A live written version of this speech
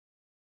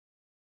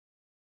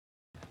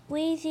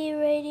Weezy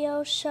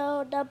Radio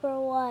Show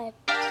 #1.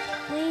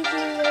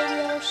 Weezy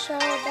Radio Show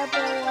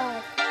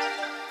 #1.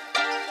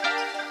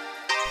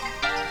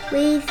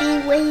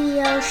 Weezy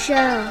Radio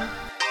Show.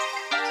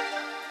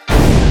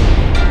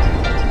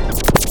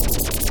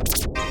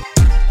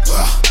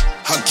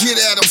 I get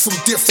at them from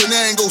different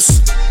angles.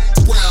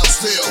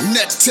 Brownsville,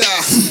 necktie,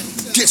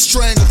 get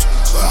strangled.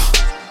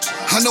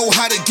 I know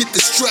how to get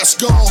the stress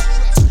gone.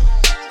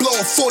 Blow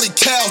a 40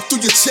 cal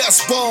through your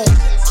chest bone.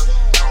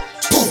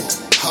 Boom,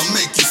 I'll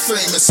make you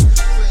famous.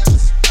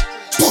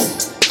 Boom,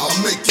 I'll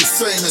make you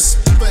famous.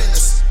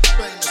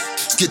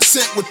 Get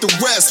sent with the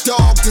rest,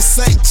 dog. This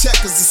ain't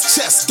checkers, it's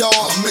chess, dog.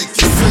 I'll make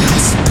you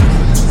famous.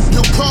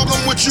 Your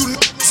problem with you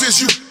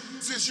is you.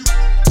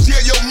 Yeah,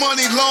 your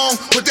money long,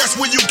 but that's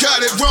when you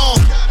got it wrong.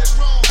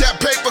 That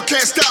paper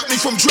can't stop me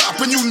from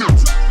dropping you.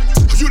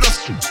 You done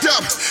f***ed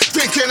up,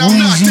 thinking I'm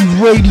not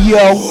Weezy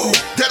Radio.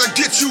 That'll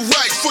get you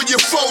right for your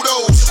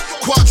photos.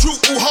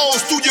 Quadruple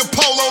holes through your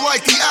polo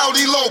like the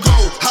Audi logo.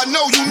 I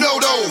know you know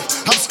though,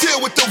 I'm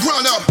still with the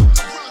run up.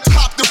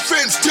 Hop the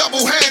fence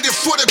double-handed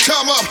for the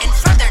come up.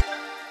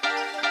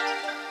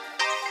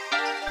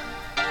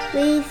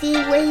 Weezy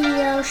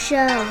Radio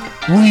Show.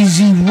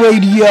 Weezy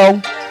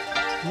Radio.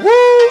 Woo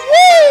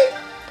wee!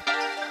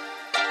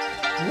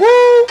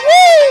 Woo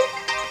wee!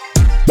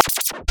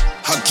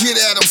 I get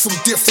at them from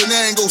different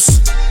angles.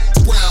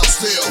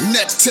 Brownsville,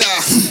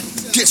 necktie,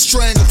 get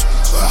strangled.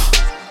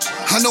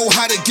 I know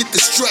how to get the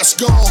stress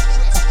gone.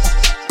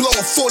 Blow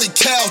a 40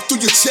 cal through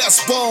your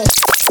chest bone.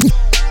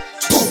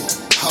 Boom,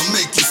 I'll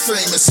make you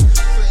famous.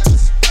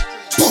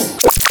 Boom,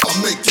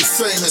 I'll make you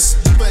famous.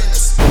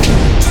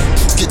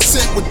 Get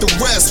sent with the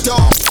rest,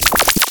 dog.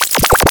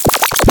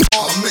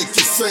 I'll make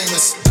you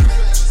famous.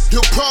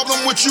 Your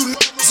problem with you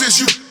is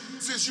you.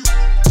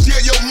 Yeah,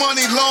 your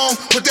money long,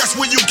 but that's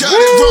when you got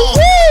it wrong.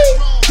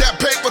 That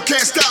paper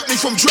can't stop me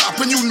from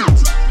dropping you.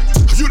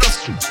 You done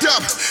f***ed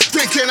up,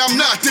 thinking I'm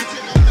not the.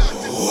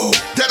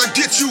 That'll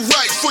get you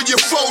right for your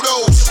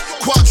photos.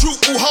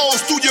 Quadruple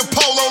holes through your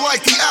polo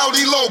like the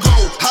Audi logo.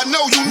 I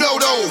know you know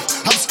though,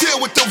 I'm still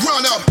with the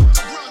run up.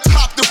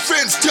 Hop the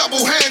fence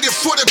double-handed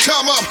for the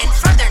come up.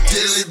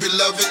 Dearly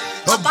beloved,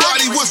 a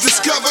body was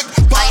discovered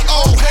by an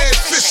old head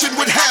fishing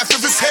with half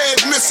of his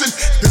head missing.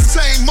 The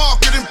same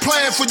marketing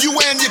plan for you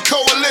and your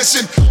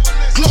coalition.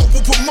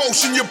 Global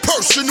promotion, your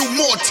personal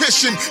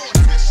mortician.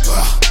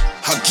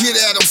 I get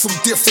at them from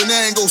different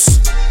angles.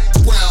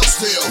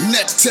 Brownsville,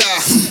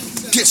 necktie,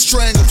 get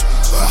strangled.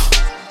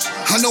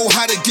 I know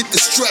how to get the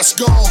stress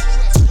gone.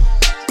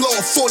 Blow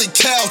a 40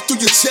 cal through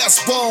your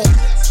chest bone.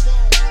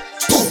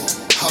 Boom,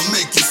 I'll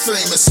make you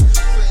famous.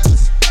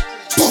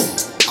 Boom,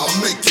 I'll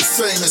make you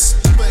famous.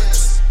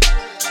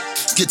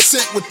 Get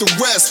sent with the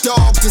rest,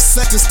 dog. This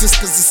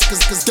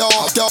cause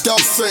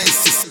dog,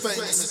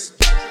 famous.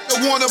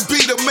 I wanna be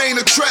the main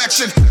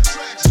attraction.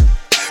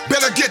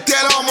 Better get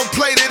that armor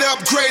plated,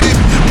 upgraded.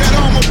 Got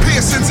armor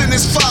piercings in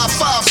this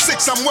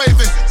 5.56 I'm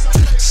waving.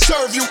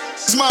 Serve you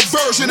is my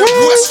version of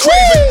Wes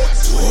Craven.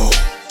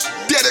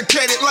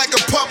 Dedicated like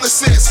a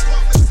publicist.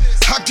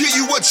 I give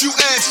you what you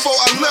asked for,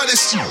 I love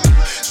this shit.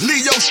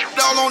 Leo shit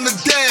all on the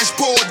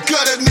dashboard,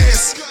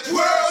 gutterness.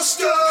 World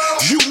star.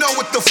 You know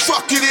what the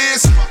fuck it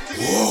is.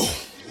 Whoa.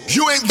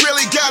 You ain't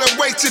really gotta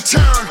wait your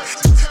turn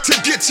to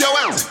get your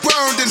ass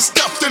burned and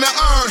stuffed in an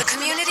urn. The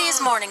community is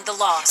mourning the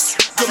loss.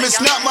 It's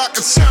not my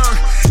concern.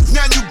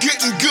 Now you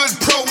getting good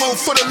promo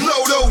for the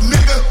Lodo,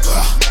 nigga.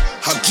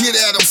 I get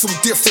at them from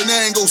different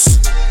angles.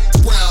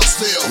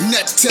 Brownsville,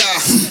 necktie,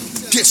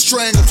 get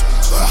strangled.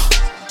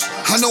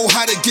 I know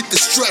how to get the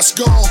stress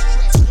gone.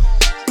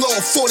 Blow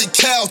a 40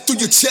 cal through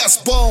your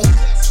chest bone.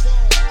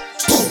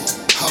 Boom,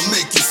 I'll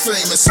make you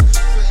famous.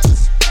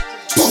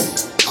 Boom,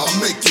 I'll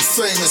make you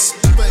famous.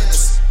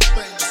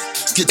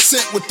 Get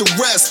sent with the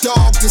rest,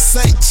 dog. This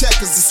ain't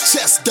checkers, it's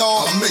chess,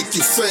 dog. I'll make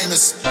you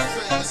famous.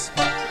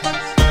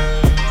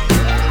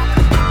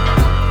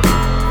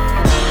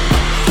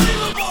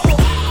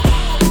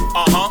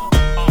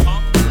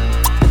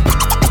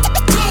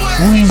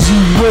 Weezy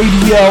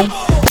Radio.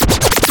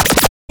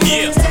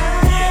 Yeah.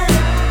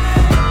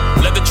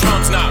 Let the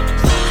drums knock.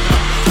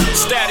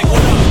 Static,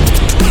 what up?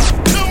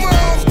 Come on.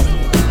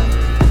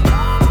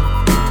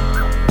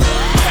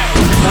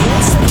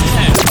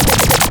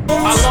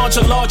 I launch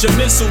a larger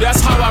missile,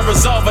 that's how I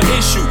resolve an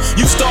issue.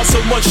 You start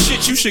so much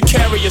shit, you should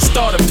carry a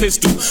starter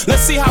pistol.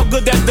 Let's see how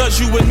good that does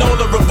you when all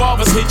the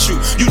revolvers hit you.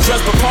 You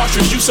dress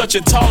preposterous, you such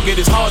a target,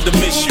 it's hard to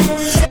miss you.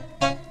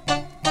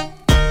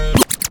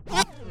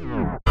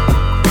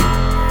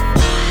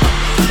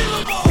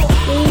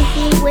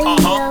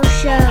 Radio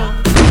Show.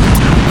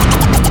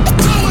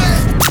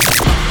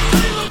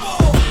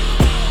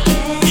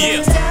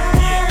 Yeah.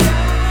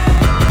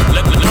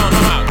 Let the drum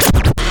out.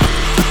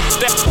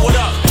 Steps, what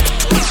up?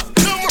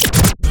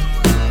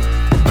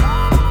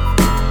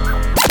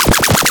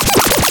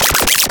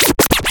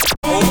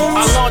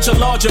 I launch a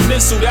larger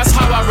missile, that's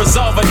how I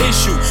resolve an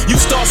issue. You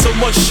start so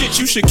much shit,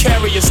 you should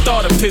carry a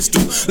starter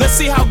pistol. Let's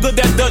see how good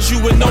that does you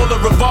when all the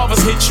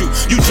revolvers hit you.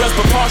 You dress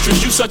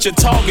preposterous, you such a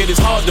target, it's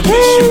hard to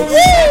miss you.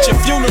 At your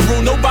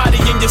funeral, nobody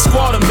in your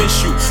squad will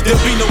miss you. There'll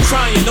be no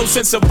crying, no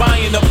sense of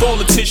buying up all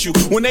the tissue.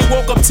 When they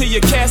walk up to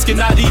your casket,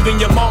 not even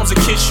your moms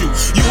will kiss you.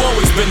 You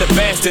always been a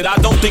bastard, I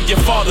don't think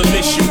your father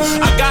miss you.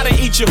 I gotta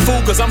eat your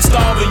food cause I'm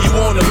starving you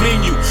on the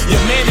menu.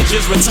 Your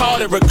manager's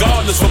retarded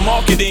regardless for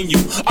marketing you.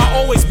 I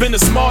always been the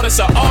smartest,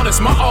 an artist,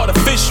 my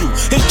artificial.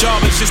 His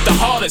job is just the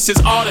hardest, his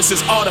artist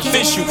is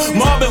artificial.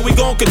 Marvin, we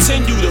gon'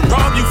 continue to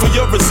rob you for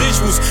your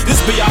residuals.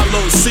 This be our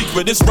little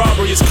secret, this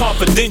robbery is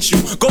confidential.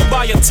 Go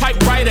buy a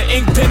typewriter,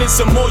 ink pen, and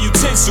some more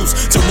utensils.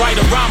 To write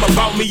a rhyme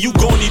about me, you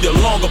gon' need a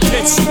longer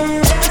pencil.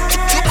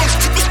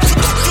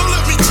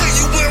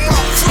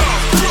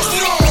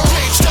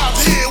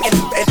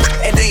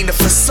 It ain't a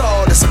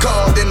facade, it's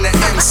God in the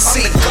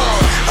MC.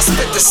 I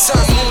spit the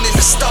sun, moon, and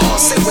the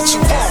stars. Say what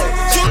you want.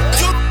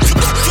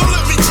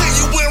 Let me tell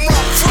you where I'm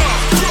from.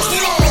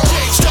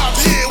 Stop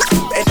here.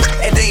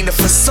 It ain't a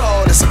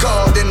facade, it's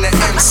God in the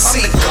MC.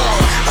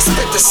 I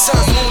spit the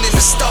sun, moon, and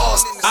the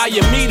stars. I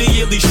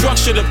immediately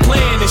structure the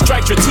plan and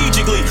strike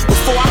strategically.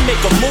 Before I make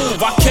a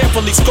move, I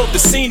carefully scope the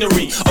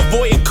scenery.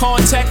 Avoiding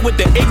contact with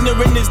the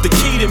ignorant is the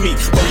key to me.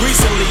 But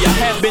recently I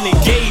have been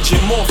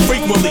engaging more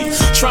frequently,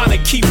 trying to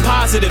keep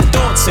positive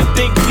thoughts and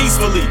think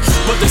peacefully.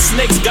 But the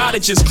snakes gotta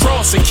just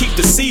cross and keep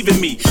deceiving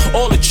me.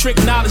 All the trick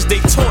knowledge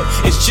they taught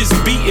is just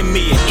beating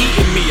me and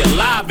eating me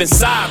alive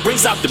inside.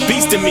 Brings out the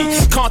beast in me,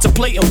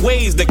 contemplating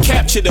ways to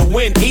capture the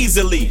win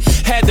easily.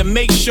 Had to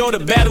make sure the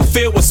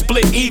battlefield was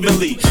split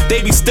evenly.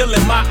 They be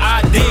stealing my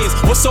ideas,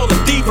 what's all the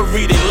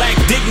thievery? They lack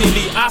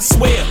dignity, I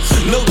swear,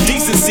 no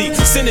decency.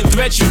 Sending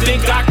threats, you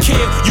think I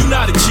care? You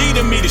not a G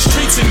to me, the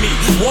streets in me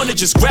wanna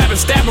just grab and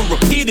stab him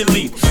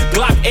repeatedly.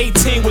 Glock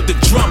 18 with the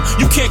drum,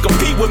 you can't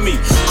compete with me.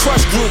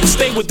 Crush groove,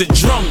 stay with the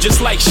drum, just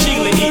like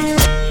Sheila E.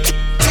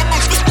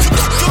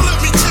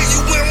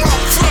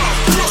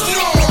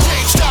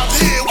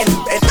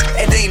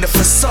 It ain't a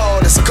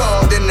facade, it's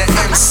God in the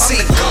MC.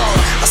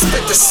 I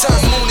spit the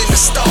sun, moon, and the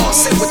stars.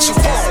 Say what you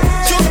want.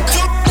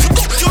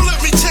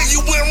 Let me tell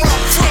you where I'm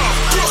from.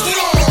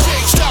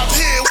 Stop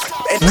here.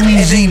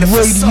 It ain't a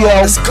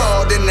facade, it's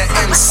God in the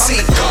MC.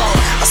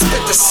 I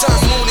spit the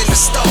sun, moon, and the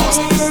stars.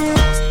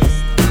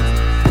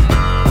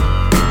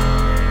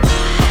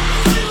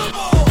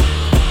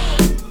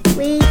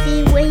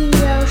 Weezy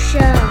Radio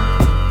Show.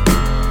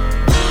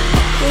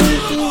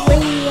 Weezy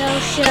Radio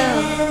Show.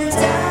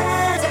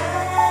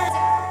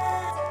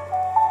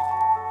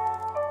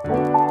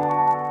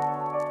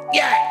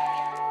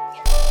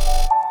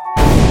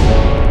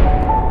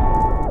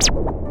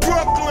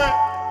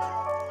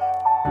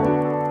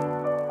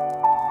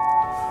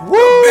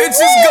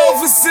 Bitches go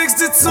for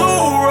 62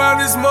 around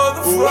this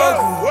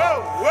motherfucker.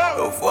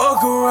 Go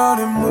fuck around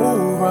and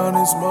move around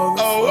this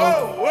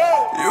motherfucker.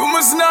 You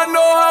must not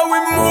know how we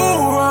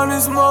move around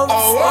this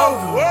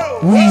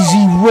motherfucker.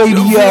 Weezy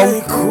Radio. You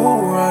play cool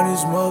around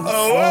this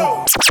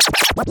motherfucker.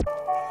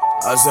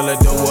 I still let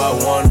do what I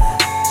want.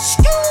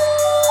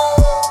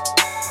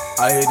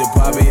 I hit the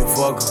poppy and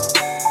fuck her.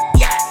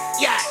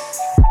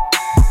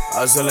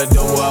 I still let do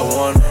what I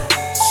want.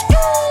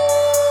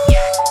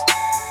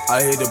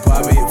 I hit the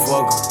poppy and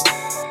fuck her.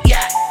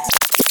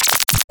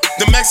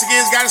 The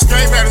Mexicans got it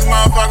straight around this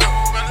motherfucker.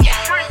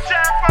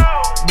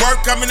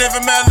 Work coming in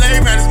from LA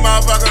around this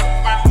motherfucker.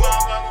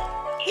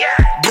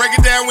 Break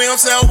it down, we don't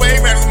sell way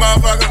around this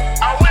motherfucker.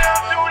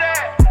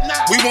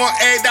 We want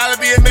 $8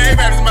 being made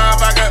around this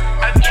motherfucker.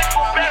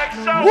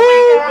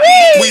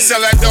 We sell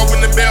that dope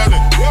in the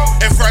building,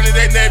 in front of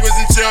their neighbors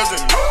and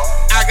children.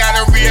 I got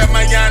a Ria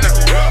Mañana,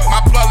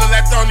 my plug la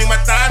Tony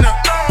Montana.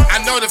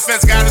 I know the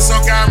feds got us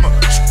on camera.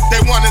 They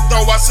wanna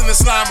throw us in the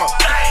slammer.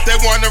 They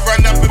wanna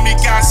run up in mi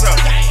casa.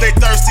 They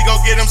thirsty, go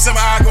get them some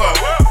agua.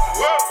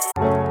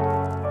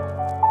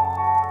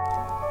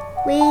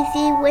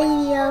 Weezy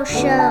Radio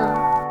Show.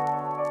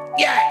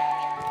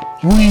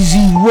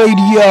 Weezy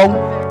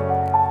Radio.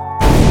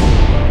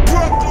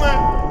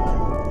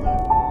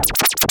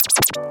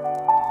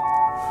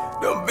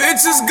 Them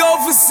bitches go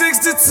for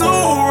 62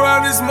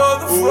 around this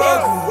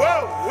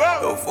motherfucker.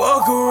 Go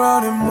fuck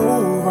around and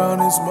move around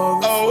this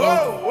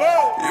motherfucker.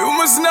 You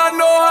must not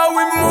know how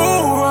we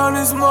move around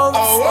this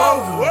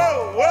motherfucker.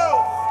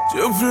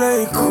 Just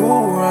play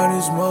cool around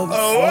this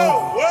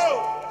motherfucker.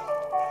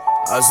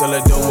 I still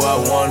let do what I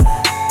want.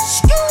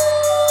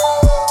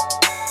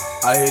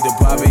 I hit the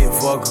poppy and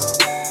fuck her.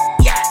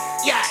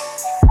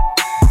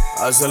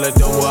 I still let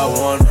do what I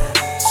want.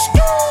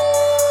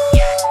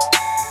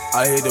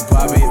 I hit the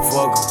poppy and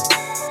fuck her.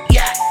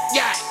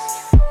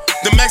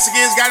 The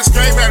Mexicans got it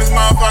straight around this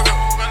motherfucker.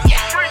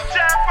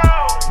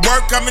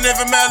 Work coming in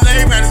from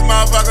LA around this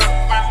motherfucker.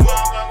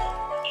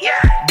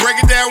 Break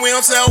it down, we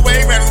don't sell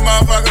way around this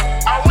motherfucker.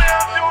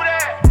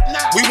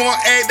 We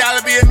want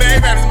 $8 being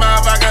made around this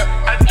motherfucker.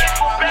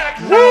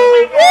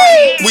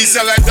 We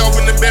sell that dope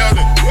in the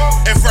building,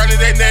 in front of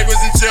their neighbors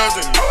and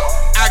children.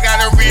 I got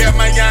a Ria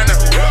Mañana,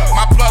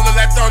 my plug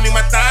la Tony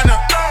Montana.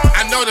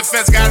 I know the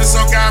feds got us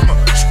on camera.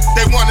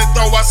 They wanna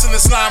throw us in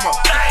the slammer.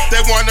 They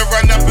wanna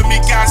run up in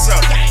mi casa.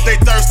 They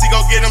thirsty,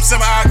 go get them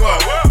some agua.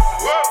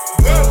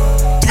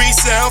 3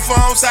 cell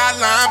phones,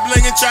 hotline,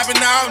 blingin',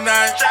 trappin' all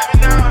night.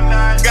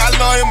 Got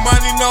lawyer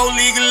money, no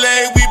legal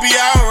aid, we be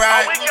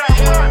alright.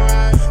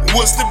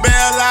 What's the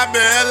bail out,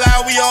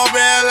 we all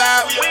bail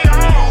out.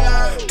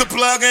 The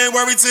plug ain't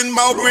worried till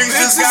Mo Briggs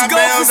just got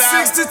bailed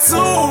out. 62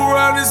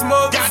 around this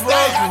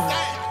motherfucker.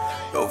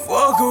 Don't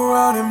fuck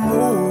around and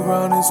move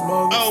around this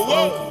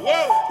motherfucker.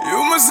 You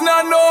must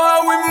not know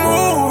how we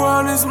move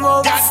around this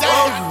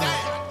motherfucker.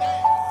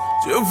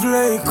 Just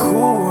play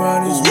cool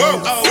around this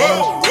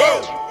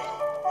motherfucker.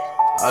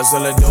 I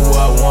sell it do what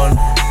I want.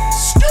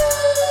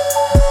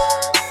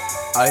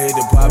 I hit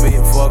the poppy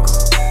and fuck her.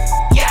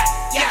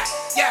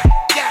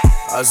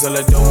 I sell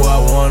it do what I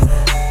want.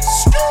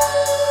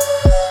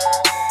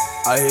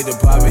 I hit the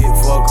poppy and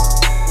fuck her.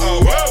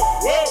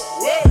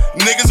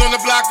 Niggas on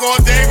the block all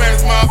day, man,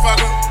 this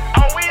motherfucker.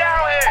 Oh, we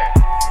out here.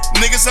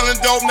 Niggas selling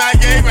dope, not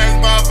gay, man,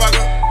 this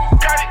motherfucker.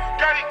 Got it.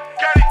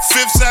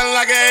 Fifth sounding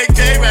like an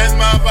AK, man, this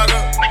motherfucker.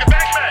 Nigga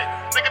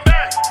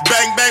bang.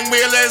 Bang, bang, we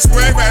a let it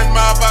spray, man, this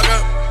motherfucker.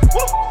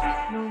 Woo.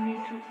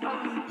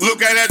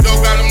 Look at that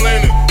dope, got them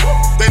leaning.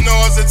 They know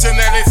us until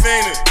now they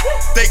fiending.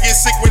 They get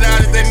sick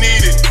without it, they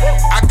need it.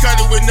 I cut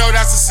it with no,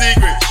 that's a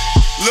secret.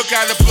 Look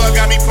how the plug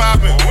got me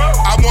poppin'.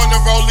 I want a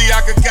rollie,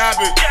 I could cop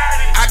it.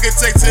 I could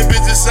take 10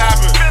 bitches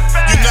shopping.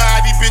 You know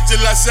how these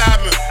bitches love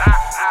shopping.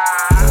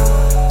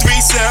 3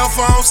 cell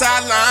phones,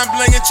 hotline,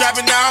 blingin',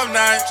 trappin' all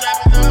night.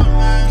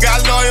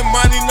 Got lawyer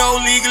money, no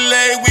legal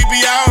aid, we be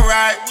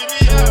alright.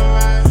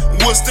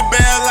 What's the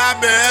bail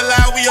out,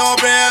 we all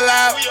bail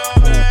out.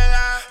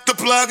 The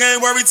plug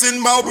ain't worried till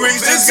Mo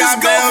Briggs just got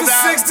bailed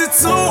out.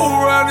 62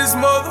 around this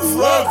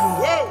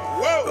motherfucker.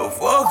 Don't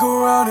fuck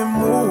around and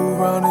move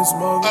around this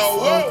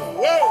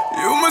motherfucker.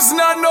 You must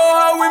not know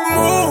how we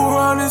move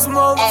around this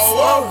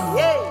motherfucker.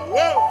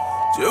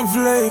 Just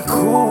play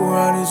cool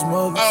around this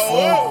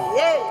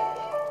motherfucker.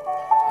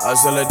 I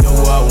sell it do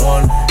what I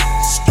want.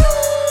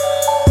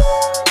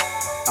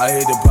 I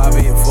hit the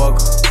poppy and fuck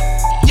her.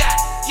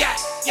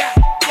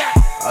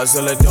 I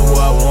sell it do what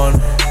I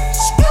want.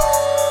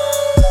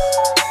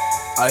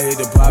 I hit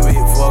the poppy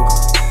and fuck her.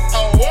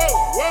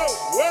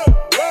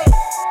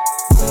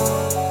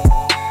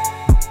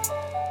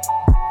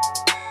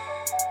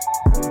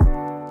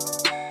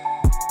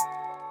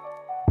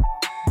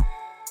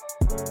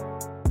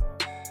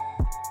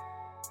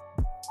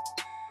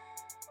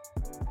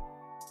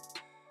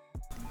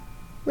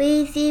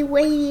 Weezy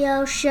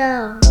Radio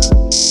Show.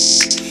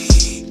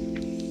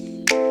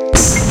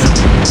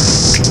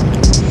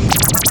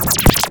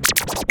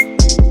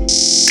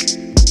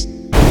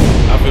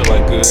 I feel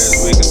like good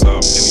ass we can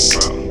solve any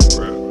problem,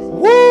 bro.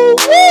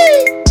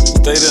 Woo-wee!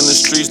 Stayed in the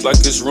streets like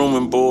it's room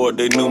and board.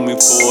 They knew me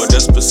for it.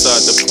 That's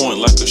beside the point,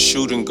 like a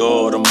shooting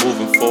guard. I'm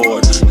moving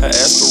forward. Had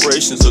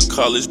aspirations of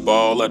college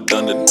ball. I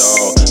done it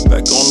all.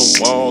 Back on the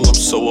wall, I'm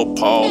so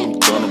appalled. I'm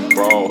gonna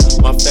brawl.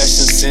 My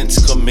fashion sense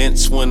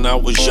commenced when I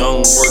was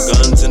young. Wore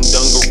guns and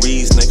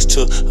dungarees next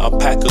to a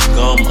pack of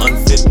gum.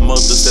 Unfit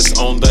mothers that's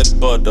on that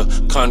butter.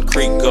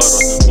 Concrete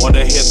gutter.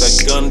 Wanna hear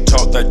that gun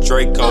talk, that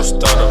Draco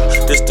stutter.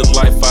 This the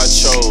life I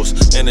chose,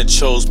 and it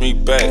chose me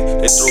back.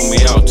 They threw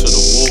me out to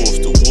the wolves.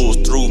 The wolves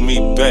threw me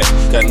back.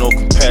 Got no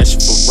compassion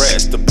for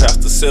rats. The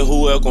pastor said,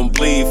 who else gon'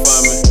 bleed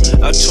for me?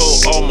 I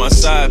told all my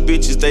side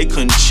bitches they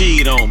couldn't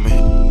cheat on me.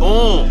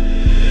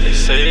 They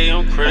say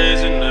I'm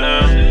crazy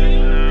now.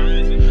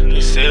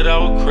 They said I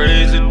was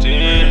crazy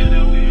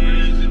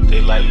then.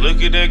 They like,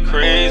 look at that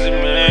crazy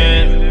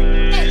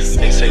man.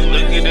 They say,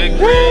 look at that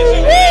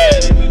crazy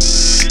man.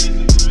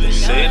 They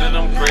say that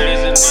I'm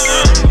crazy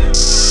now.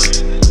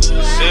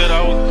 They said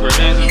I was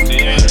crazy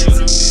then.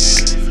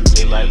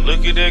 They like,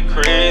 look at that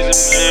crazy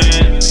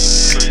man.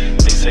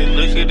 They say,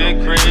 look at that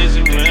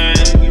crazy man.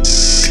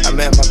 I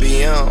met my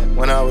BM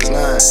when I was 9.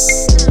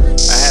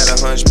 I had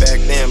a hunch back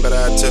then, but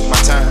I took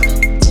my time.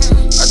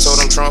 I told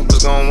them Trump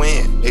was gonna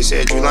win. They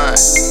said you lying.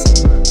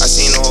 I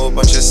seen a whole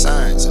bunch of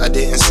signs I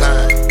didn't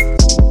sign.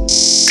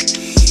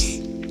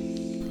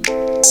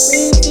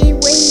 Weezy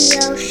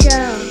Radio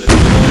Show.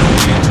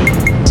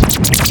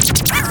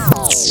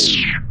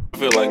 I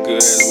feel like good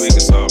as we can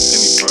solve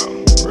any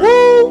problem.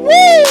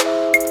 Woo-wee!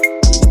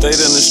 Stayed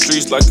in the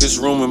streets like it's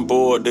room and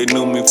board. They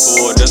knew me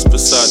for it. That's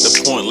beside the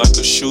point, like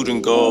a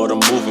shooting guard. I'm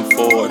moving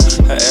forward.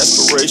 Had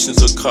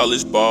aspirations of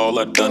college ball.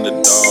 I done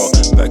it all.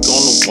 Back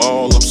on the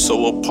wall, I'm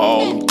so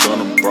appalled. I'm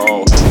gonna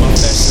brawl. My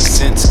fashion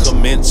sense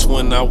commenced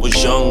when I was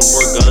young.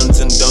 Wore guns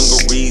and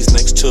dungarees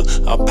next to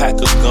a pack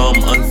of gum.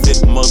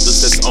 Unfit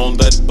mothers that's on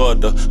that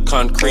butter.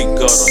 Concrete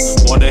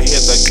gutter. Wanna hear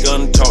that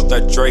gun talk,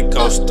 that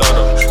Draco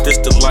stutter. This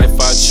the life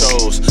I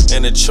chose,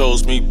 and it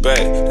chose me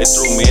back. They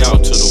threw me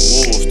out to the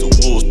wolves. The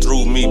wolves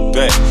threw me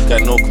back.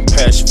 Got no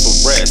compassion for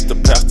rats. The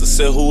pastor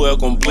said, who else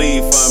gon'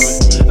 bleed for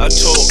me? I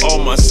told all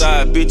my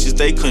side bitches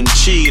they couldn't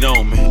cheat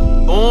on me.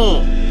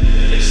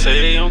 They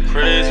say I'm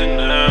crazy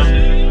now.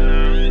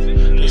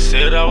 They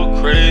said I was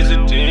crazy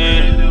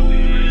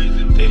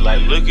then. They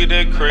like, look at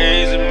that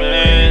crazy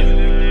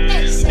man.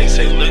 They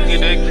say, look at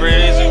that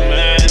crazy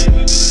man.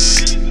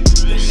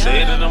 They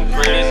say that I'm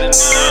crazy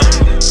now.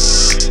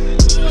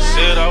 They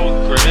said I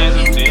was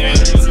crazy then.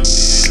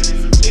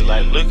 They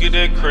like, look at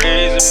that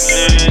crazy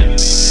man.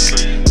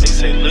 They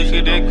say, look at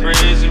at that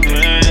crazy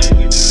man.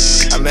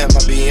 I met my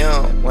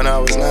BM when I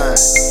was 9.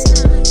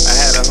 I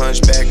had a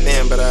hunch back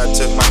then, but I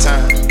took my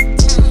time.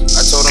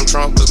 I told them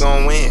Trump was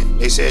gonna win,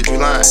 they said you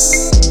lying.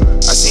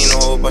 I seen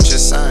a whole bunch of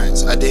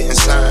signs, I didn't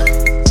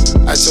sign.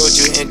 I told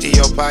you empty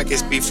your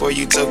pockets before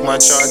you took my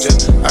charger.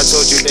 I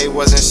told you they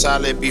wasn't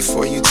solid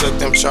before you took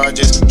them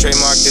charges.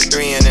 Trademark the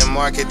 3 and then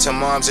market to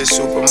moms at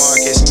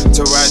supermarkets.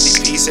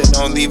 Taraji P said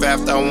don't leave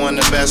after I won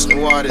the best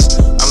new artist.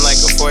 I'm like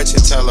a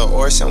fortune teller,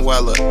 Orson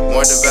Weller.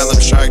 More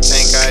developed Shark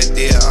Tank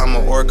idea, I'm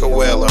an orca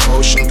whaler,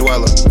 ocean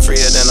dweller.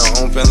 Freer than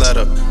an open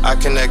letter. I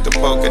connect the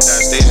polka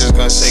dots, they just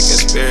gonna say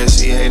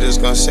conspiracy. Haters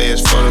gonna say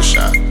it's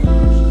Photoshop.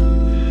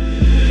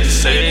 They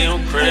say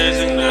I'm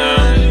crazy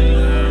now.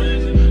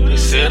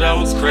 Said I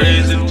was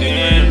crazy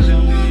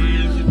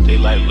then. They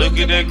like, look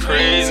at that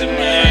crazy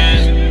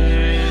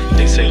man.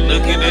 They say,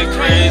 look at that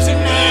crazy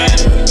man.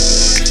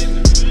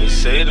 They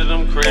say that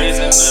I'm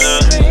crazy now.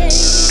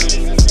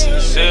 They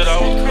said I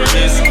was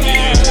crazy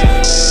then.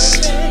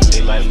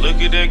 They like,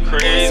 look at that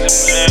crazy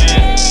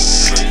man.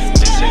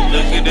 They say,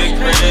 look at that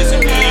crazy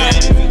man.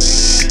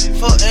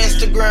 For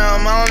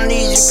Instagram, I don't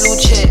need your blue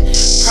check.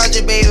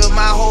 Project baby,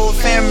 my whole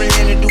family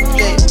in a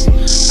duplex.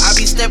 I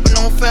be stepping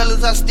on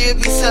fellas, I still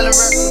be selling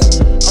records.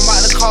 I'm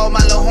about to call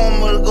my little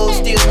homo to go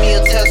steal me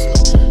a Tesla.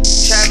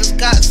 Travis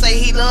Scott say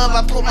he love,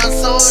 I put my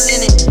soul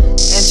in it.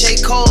 And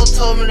J. Cole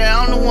told me that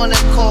I'm the one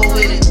that cold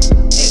with it.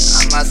 Hey,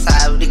 I'm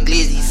outside with the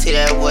glizzy, see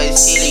that boy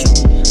silly.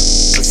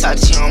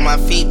 Versace on my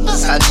feet,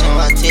 Versace on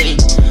my titty.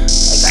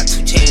 I got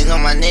 2 chains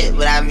on my neck,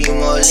 but I be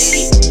more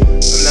litty.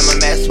 Remember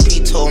Master P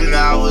told me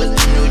I was the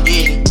new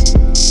Diddy.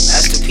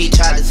 Master P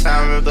tried to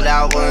sign me, but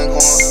I wasn't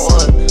going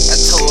for it. I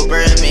told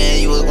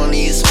Birdman you was gonna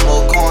need some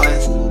more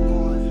coins.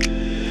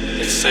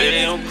 They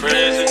say I'm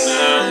crazy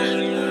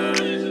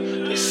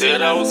now. They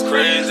said I was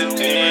crazy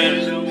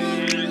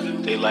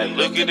then. They like,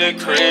 look at that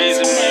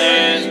crazy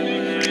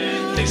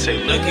man. They say,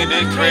 look at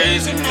that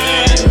crazy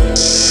man.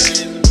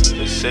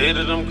 They say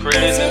that I'm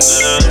crazy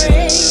now.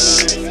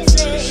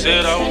 They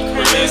said I was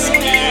crazy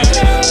then.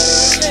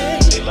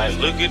 They like,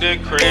 look at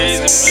that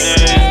crazy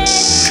man.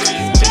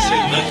 They say,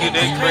 look at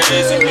that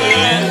crazy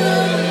man.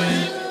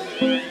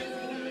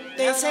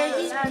 They say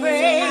he's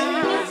crazy.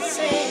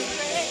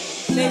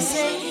 They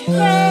say he's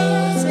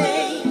crazy.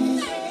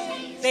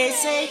 They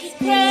say he's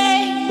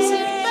crazy.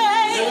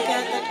 Look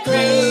at that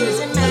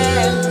crazy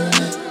man.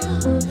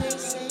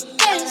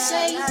 They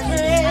say he's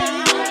crazy.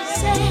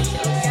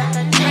 Look at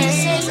that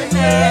crazy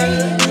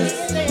man.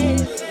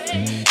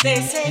 They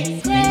say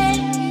he's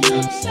crazy.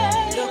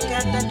 Look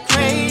at that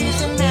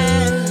crazy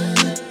man.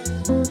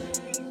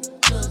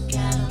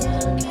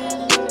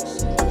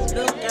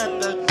 Look at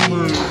that.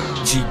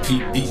 GP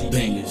beat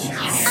bangers.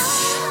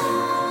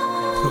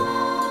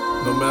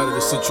 No matter the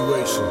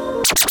situation,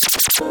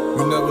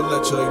 you never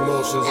let your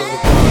emotions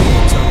overpower your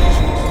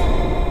intelligence.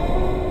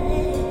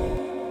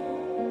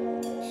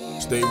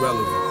 Stay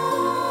relevant.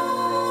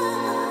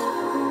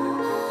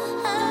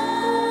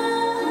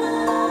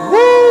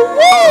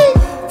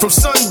 From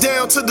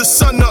sundown to the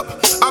sun up,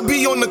 I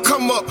be on the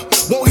come up.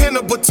 Won't hand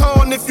a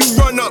baton if you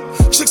run up.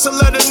 Chicks will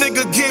let a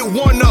nigga get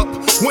one up.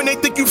 When they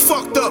think you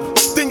fucked up,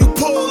 then you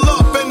pull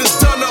up and it's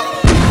done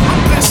up.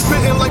 I've been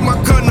spitting like my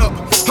gun up.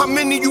 How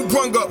many you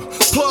brung up?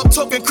 Plug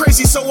talking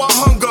crazy, so I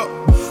hung up.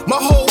 My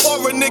whole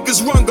aura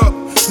niggas rung up.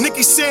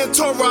 Nicky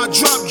Santora, I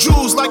drop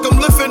jewels like I'm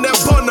lifting that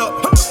bun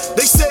up.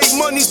 They say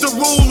money's the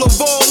rule of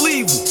all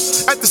evil.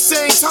 At the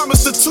same time,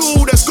 it's the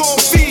tool that's gon'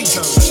 feed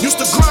you. Used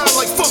to grind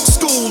like fuck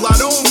school, I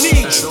don't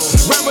need you.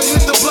 Rather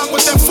hit the block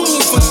with that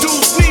food for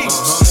dudes needs.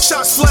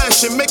 Shots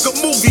flash and make a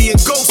movie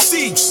and go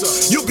see.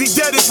 You be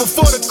deaded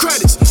before the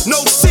credits, no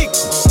sequel.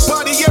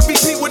 Body every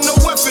beat with no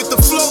effort, the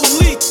flow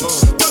lethal.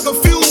 Dug a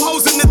few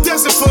holes in the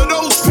desert for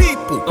those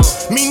people.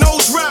 Me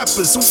knows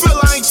rappers who feel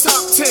I ain't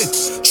top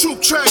 10. Troop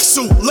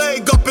tracksuit,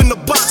 leg up in the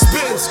box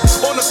bins.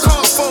 On the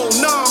car phone,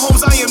 nah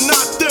homes, I am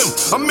not them.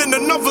 I'm in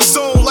another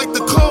zone like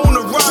the clone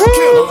of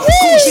Rakim.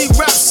 Cool G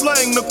rap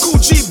slang, the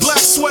Cool G black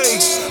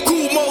sways.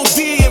 Cool Mo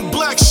D and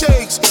black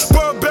shades.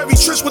 Burberry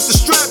Trish with the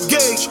strap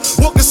gauge.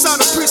 Walk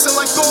inside the precinct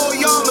like all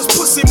y'all is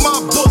pussy my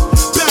book.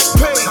 Back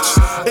page,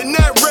 and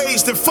that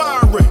raised and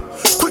firing.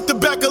 Quick to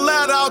back a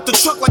ladder out the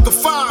truck like a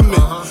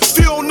fireman. If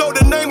you don't know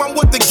the name, I'm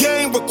what the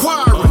game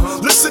requiring.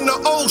 Listen to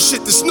old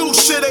shit, this new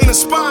shit ain't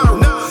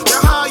inspiring.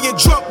 That high and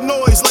drunk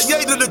noise, like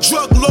yay to the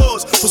drug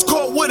lords. Was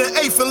caught with an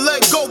eighth and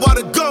let go by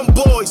the gun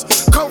boys.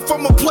 Come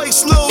from a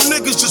place little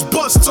niggas just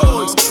bust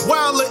toys.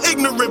 Wild and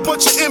ignorant,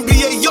 bunch of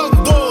NBA young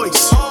boys.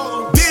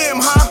 Damn,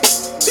 huh?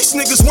 These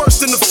niggas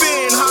worse than the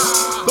fan,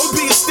 huh? Don't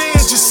be a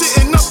stand, just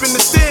sitting up in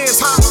the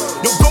stands, huh?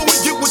 Yo, go and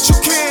get what you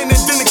can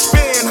and then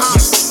expand, huh?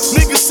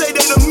 Niggas say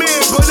they the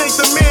man, but ain't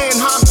the man,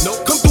 huh?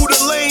 Come through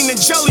the lane and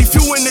jelly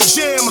few in the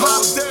jam,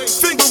 huh?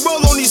 Finger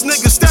roll on these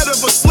niggas instead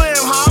of a slam,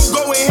 huh? I'm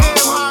going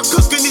ham, huh?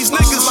 Cooking these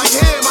niggas like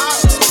ham,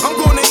 huh? I'm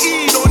gonna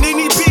eat on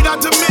any beat I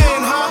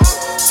demand, huh?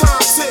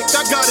 Time tick,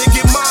 I gotta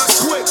get mine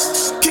quick.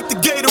 Kick the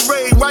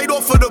Gatorade right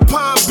off of the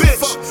pine,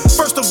 bitch.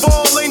 First of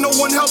all, ain't no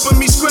one helping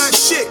me scratch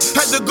shit.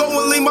 Had to go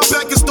and lean my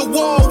back against the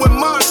wall with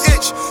mine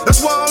itch.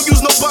 That's why I don't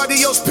use nobody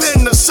radio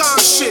spin the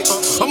sign shit.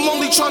 I'm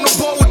only tryna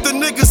ball with the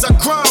niggas I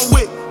grind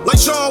with. Like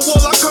John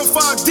Wall, I come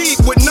 5 deep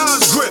with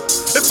Nas grip.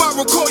 If I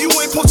recall, you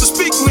ain't supposed to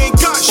speak, we ain't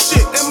got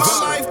shit. In my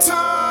lifetime,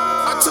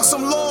 I took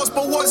some laws,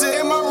 but wasn't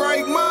in my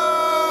right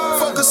mind.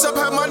 Focus up,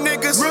 have my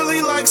niggas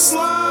really like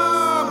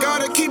slime.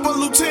 Gotta keep a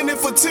lieutenant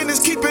for tennis,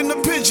 keeping the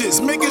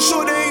pigeons, making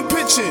sure they ain't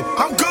pitching.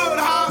 I'm good,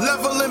 huh?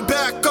 Leveling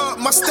back up,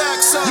 my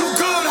stacks up. You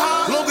good,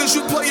 huh? Long as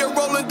you play your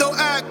role and don't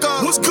act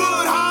up. What's good,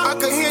 huh? I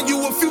can hand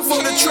you a few for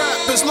the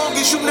trap, as long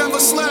as you never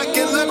slack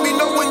and let me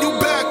know when you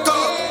back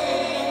up.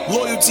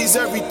 Loyalty's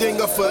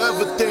everything, a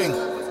forever thing.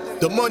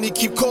 The money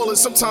keep calling,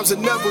 sometimes it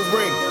never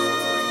ring.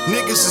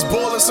 Niggas is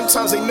ballin',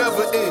 sometimes they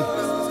never end.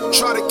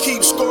 Try to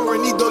keep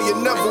scoring, even though you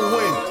never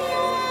win.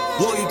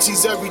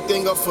 Loyalty's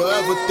everything, a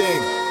forever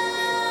thing.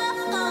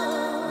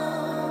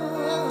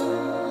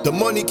 The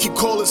money keep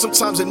calling,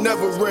 sometimes it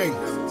never ring.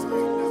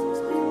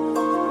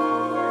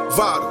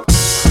 Vital.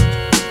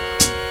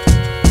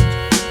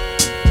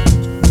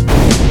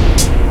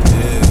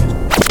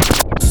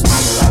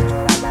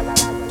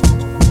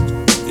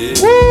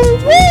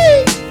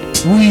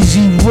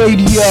 Weezy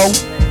Radio.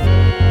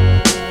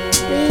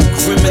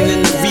 Crimin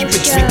in the reaper,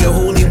 drinking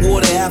holy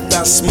water after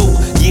I smoke.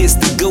 Yeah, it's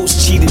the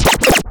ghost cheated.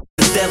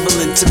 The devil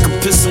and took a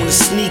piss on the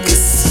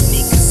sneakers.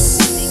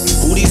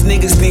 Who these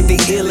niggas think they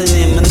illin'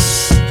 in, man?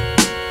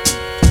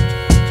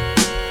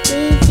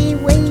 Weezy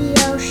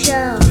Radio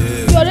Show.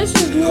 Yo, this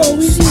is Lil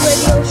Weezy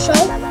Radio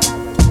Show.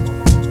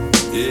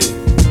 Yeah.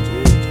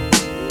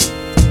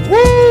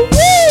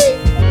 Woo-wee!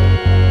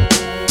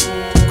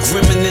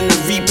 Crimin in the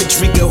reaper,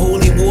 drinking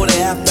holy water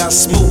after I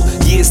smoke.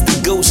 Yeah, it's the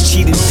ghost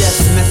cheated death.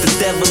 Met the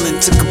devil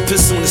and took a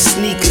piss on the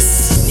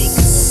sneakers.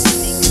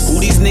 Who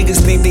these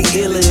niggas think they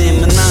illin' in?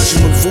 Menage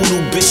with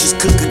voodoo bitches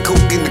cooking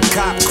coke in the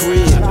cop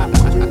crib.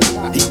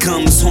 He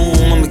comes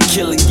home, I'ma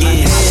kill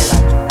again.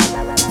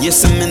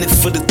 Yes, I'm in it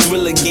for the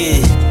thrill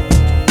again.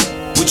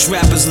 Which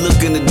rappers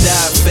looking to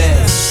die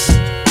fast?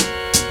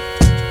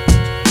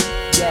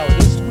 Yo,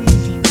 this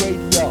Weezy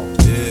Radio.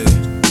 Yeah,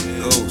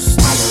 ghost.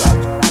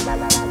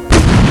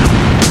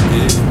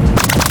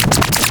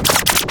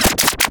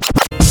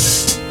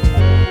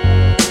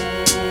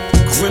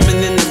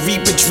 Crimin in the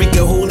reaper,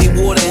 drinking holy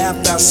water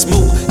after I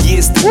smoke. Yeah,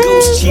 it's the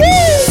ghost cheated.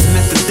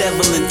 Met the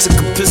devil and took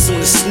a piss on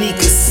the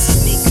sneakers.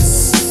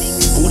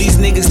 Who these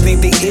niggas think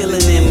they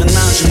illin' in?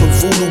 Menage with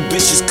voodoo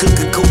bitches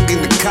cooking coke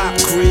in the cop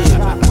crib.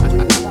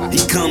 He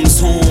comes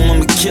home,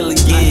 I'ma kill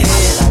again.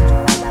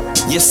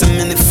 Yes, I'm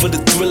in it for the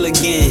thrill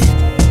again.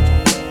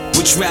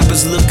 Which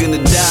rappers looking to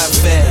die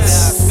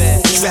fast?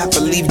 Trapper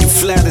leave you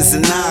flat as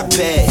an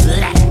iPad.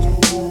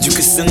 You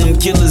can send them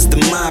killers to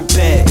my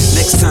pad.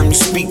 Next time you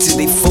speak to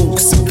they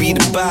folks, it'll be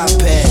the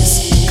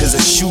bypass. Cause I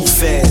shoot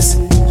fast,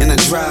 and I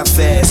drive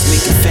fast.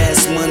 Making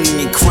fast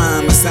money and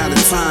crime, it's how the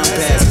time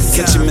pass.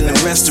 Catch him in the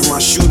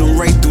restaurant, shoot him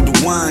right through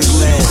the wine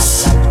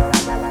glass.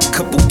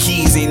 Couple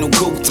keys, ain't no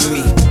coke to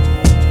me.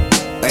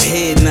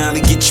 Ahead now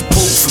to get you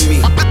poked for me.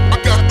 I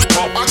got the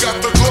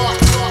Glock.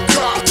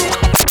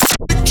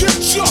 Get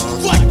you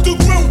like the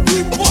real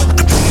people. But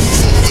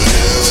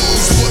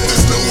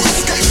there's no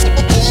escape.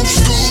 Old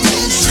school,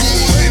 new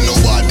school, ain't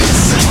nobody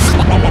safe.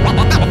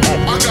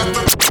 I got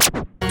the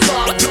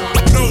Glock.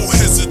 No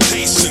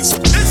hesitations.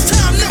 It's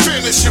time to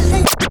finish him.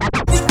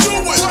 We do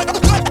it like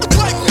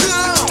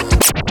now.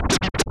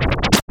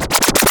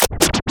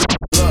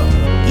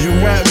 You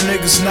rap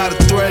niggas not a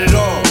threat at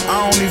all.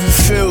 I don't even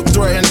feel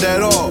threatened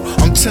at all.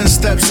 I'm 10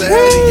 steps ahead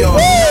of y'all.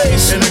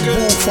 In the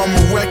booth, I'm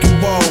a wrecking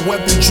ball.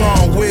 Weapon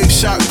drawn, wig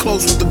shot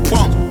close with the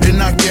pump. They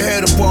knock your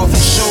head up off your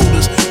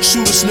shoulders.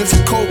 Shooter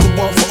sniffing coke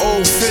up for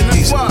old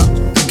 50s.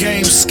 The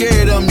game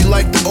scared of me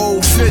like the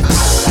old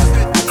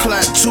 50s.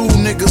 Clap 2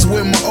 niggas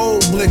with my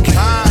old blicky.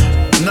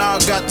 Now I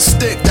got the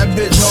stick, that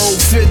bitch hold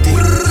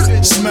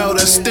 50. Smell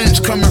that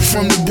stench coming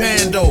from the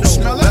bando.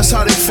 That's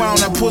how they found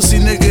that pussy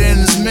nigga in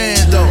his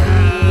mando.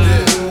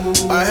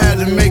 I had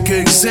to make an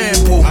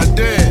example. I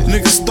did.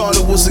 Niggas thought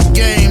it was a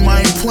game, I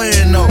ain't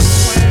playing no.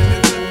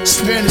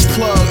 Spanish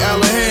plug,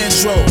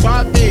 Alejandro.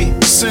 Bobby,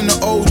 send the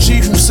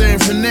OG from San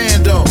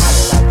Fernando.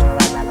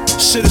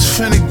 Shit is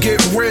finna get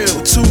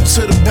real. 2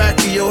 to the back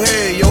of your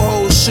head, your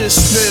whole shit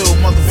spill,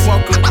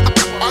 motherfucker.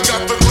 I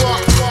got the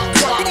Glock.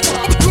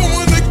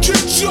 Going to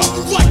get you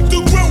like the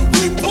real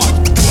people.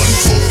 Run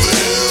for the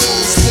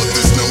hills, but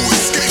there's no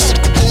escape.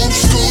 Old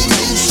school,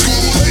 new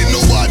school, ain't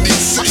nobody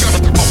safe.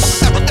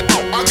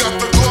 I got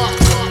the Glock.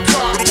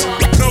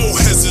 No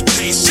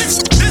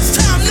hesitations. It's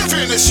time to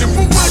finish him.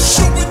 What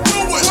should we do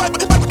it?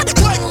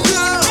 Like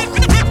now.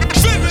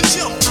 Finish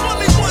him.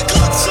 21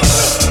 guns.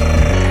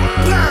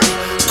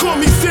 Call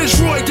me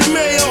Fitzroy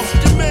DeMayo.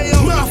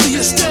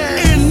 Mafia style.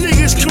 In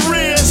niggas'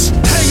 careers.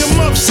 Hang 'em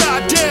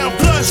upside down.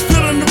 Blood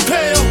spilling the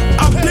pail.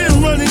 I've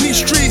been running these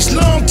streets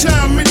long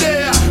time in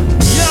there.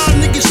 Y'all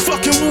niggas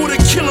fucking with a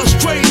killer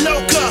straight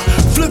loca.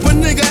 Flip a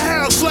nigga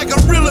house like a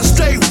real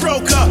estate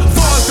broker.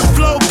 Far as the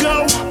flow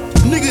go,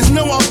 niggas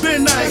know I've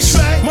been nice.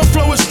 My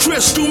flow is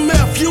crystal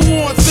meth, you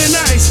want thin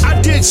ice. I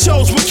did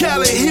shows with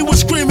Cali, he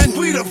was screaming,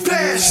 we the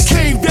best.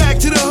 Came back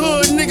to the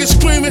hood, niggas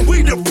screaming,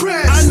 we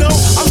depressed. I know,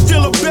 I'm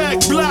still a bad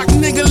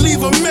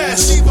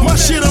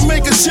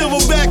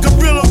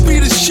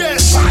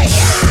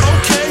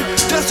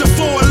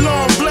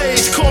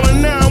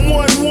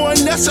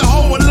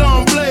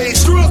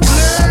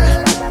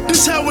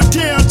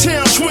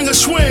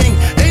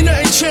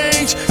nothing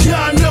changed.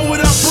 Yeah, I know what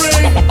I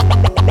bring.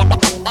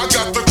 I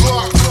got the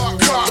Glock,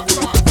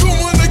 don't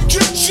wanna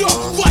get you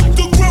like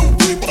the ground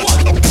people.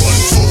 Run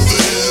for the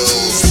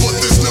hills, but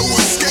there's no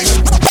escape.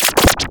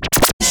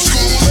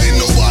 School ain't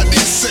nobody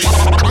safe.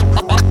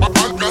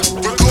 I got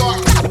the Glock,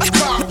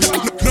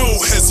 no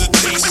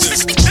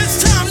hesitations.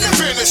 It's time to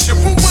finish him.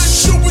 But when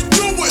should we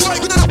do it?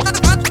 Like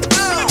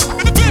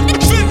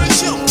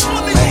finish him.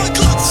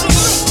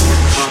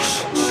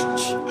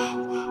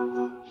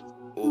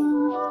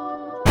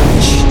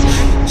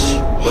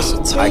 What's a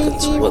tiger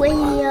to a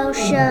Radio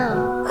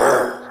Show.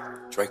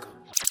 Draco.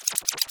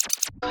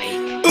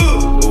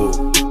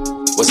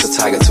 What's a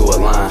tiger to a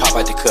lion? Pop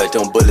out the cut,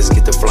 don't bullets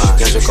get the flying.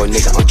 Young Draco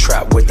nigga, I'm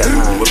trapped with the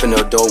line. Whipping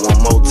the door one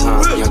more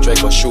time. Young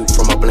Draco shoot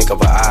from a blink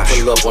of an eye.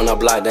 Pull up on the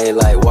block, they ain't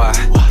like why.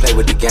 Play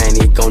with the gang,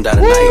 he gon' die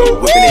tonight.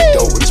 Whipping that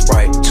dope with the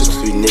Sprite.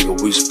 2-3 nigga,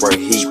 we spray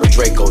heat.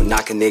 Draco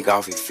knock a nigga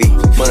off his feet.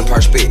 Money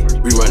part spit,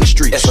 we run the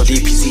street.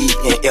 SODPC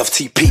and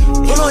FTP.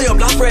 Pull on your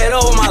block, spread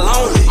over my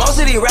lonely. Most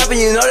of these rapping,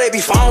 you know they be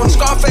phony.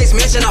 Scarface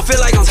mention, I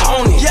feel like I'm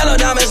Tony. Yellow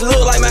diamonds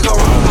look like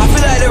macaroni. I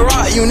feel like the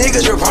rock, you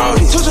niggas your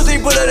ponies. 2-3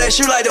 bullet that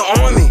shoot like the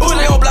army. Put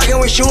on your block and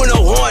we shooting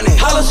no warning.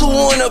 Holla to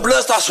one, the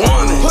blood start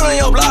swarming. Put on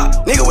your block,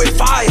 nigga with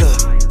fire.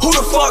 Who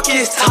the fuck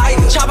is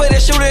Tiger? Chopper that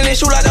shooting and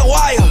shoot like the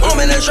wire. I'm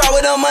in the trap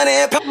with the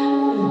money and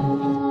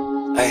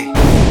hey.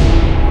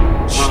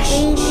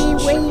 Weezy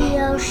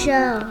Radio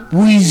Show.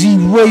 Weezy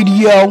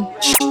Radio.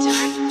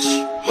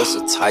 What's a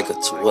tiger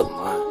to a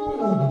lion?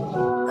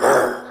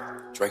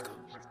 Draco.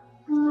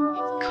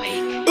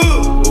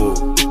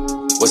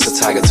 What's a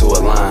tiger to a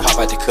lion? Pop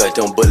out the cut,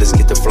 don't bullets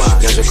get the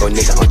flying. Young Draco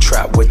nigga, I'm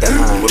trapped with the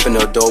line. Whipping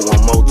the door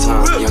one more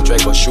time. Young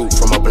Draco shoot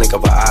from a blink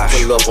of an eye.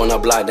 Pull up on the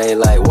block, they ain't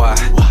like why.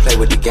 Play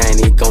with the gang,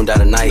 he gon' die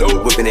tonight.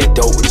 Whipping that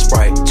dope with the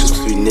Sprite.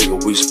 2-3 nigga,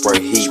 we spray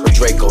heat.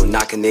 Draco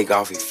knock a nigga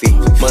off his feet.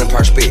 Money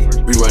part spit,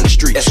 we run the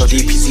street.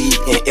 SODPC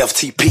and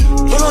FTP.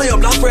 Pull on your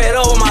block, spread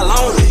over my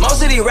lonely. Most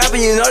of these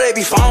rapping, you know they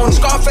be phony.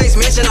 Scarface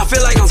mention, I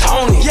feel like I'm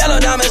Tony.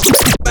 Yellow diamonds,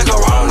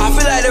 macaroni. I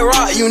feel like the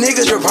rock, you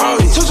niggas your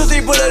ponies.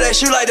 2-3 bullet that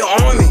shoot like the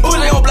army. Put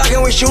on your block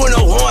and we shooting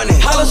no warning.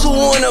 Holla to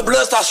one, the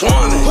blood start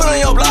swarming. Put on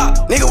your block,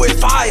 nigga with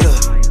fire.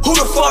 Who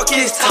the fuck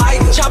is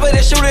Tiger? Chopper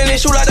that shooting and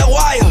shoot like the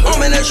wire.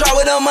 I'm in the trap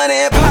with the money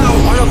and power.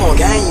 Run up on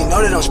gang, you know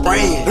that I'm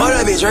spraying. Blow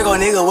that bitch Draco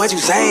nigga, what you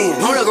saying?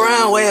 On the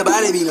ground, way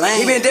about it be lame.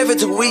 He been dead for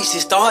 2 weeks,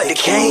 it started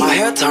decaying. My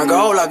hair turn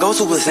gold, I go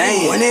Super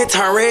Saiyan. When it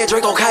turn red,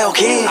 Draco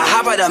Kaioken. I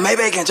hop out the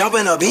Maybach and jump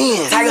in the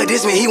Benz. Tiger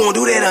diss me, he won't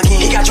do that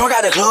again. He got drunk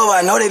out the club,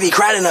 I know they be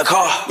crowding the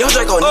car. Yo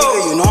Draco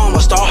nigga, you know I'm a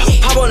star.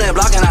 Pop on that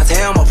block and I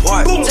tear him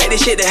apart. Take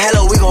this shit to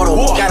hello, we go to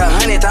war. Got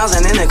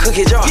 100,000 in the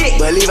cookie jar.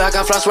 Believe I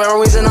got fly swear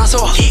reason I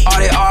saw.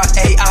 All that RA,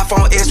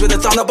 iPhone S with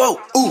the Thunderbolt.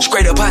 Ooh,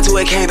 straight up out to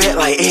it, came back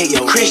like egg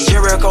yo. Chris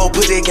Jericho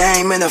put the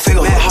game in the figure.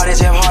 Matt Hardy,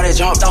 Jeff Hardy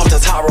jumped off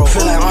the top rope.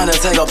 Feel like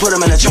Undertaker, put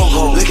him in a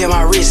chokehold. Look at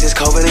my wrist, it's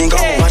covered in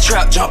gold. My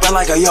trap jumping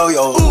like a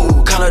yo-yo.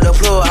 Ooh, color the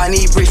plug, I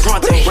need bricks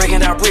pronto.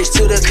 Breaking down bricks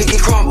till the cookie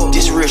crumble.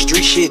 This real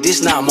street shit,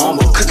 this not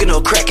mumble. Cooking no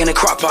crack in the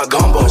crock pot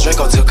gumbo.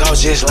 Draco took off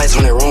just like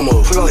Tony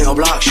Romo. Put on your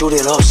block, shoot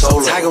it up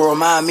solo. Tiger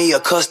remind me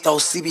of Custo,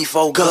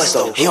 CB4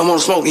 Gusto. He don't want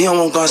smoke, he don't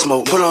want gun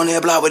smoke. Put on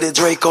that block with the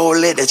Draco,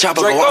 let the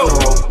chopper go on the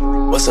road.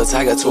 What's a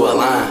tiger to a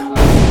lion?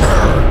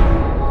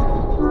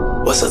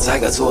 What's a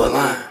tiger to a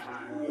lion?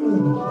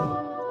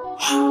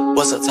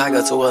 What's a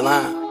tiger to a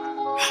lion?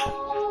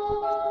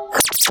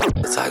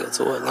 A tiger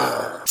to a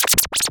lion.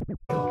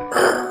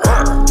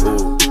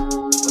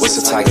 What's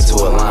a tiger to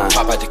a lion?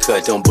 Pop out the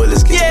cut, don't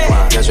bullets get the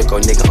flying. Young Draco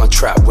nigga, I'm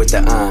trapped with the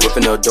iron.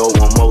 Whipping the door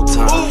one more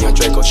time. Young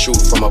Draco shoot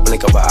from a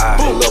blink of an eye.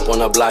 Pull up on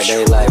the block,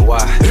 they ain't like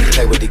why.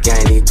 Play with the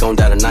gang, he gon'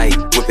 die tonight.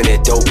 Whipping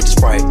that dope with the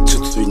Sprite.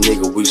 2-3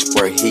 nigga, we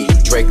spray heat.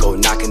 Draco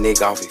knock a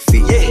nigga off his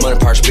feet. Money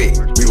part spit,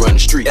 we run the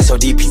street.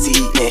 SODPC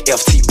and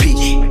FTP.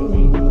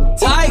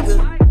 Tiger.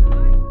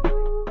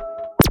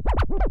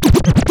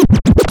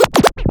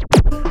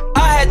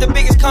 I had the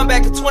biggest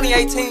comeback in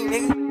 2018,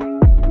 nigga.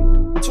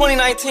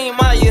 2019,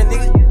 my year,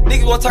 nigga.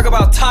 Niggas wanna talk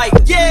about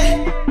Tiger.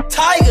 Yeah,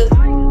 Tiger.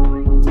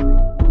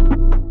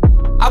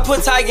 I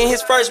put Tiger in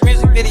his first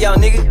music video,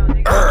 nigga.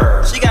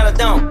 She got a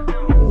dump.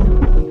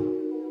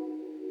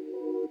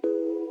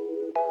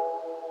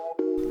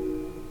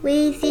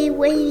 Weezy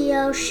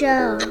Radio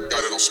Show.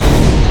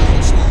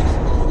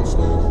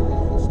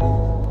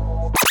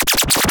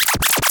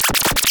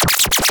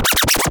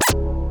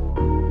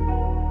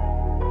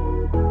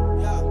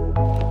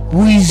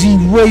 Weezy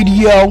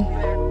Radio.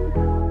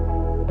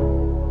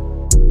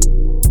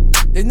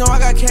 They know I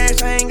got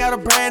cash, I ain't got a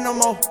brand no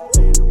more.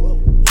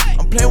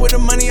 I'm playing with the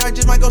money, I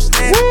just might go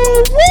stand.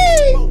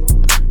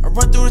 I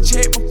run through the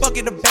check, but fuck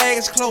it, the bag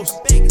is close.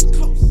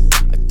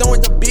 I throw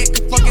it the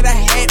bit, fuck it, I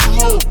had to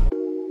hold.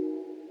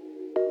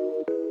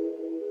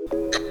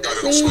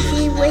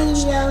 Weezy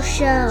Radio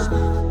Show.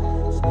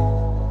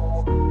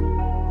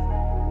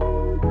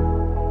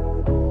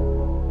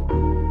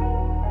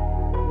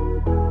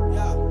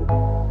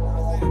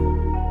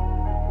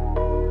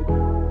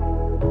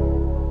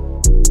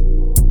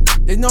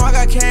 They know I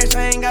got cash, I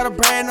ain't got a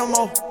brand no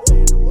more.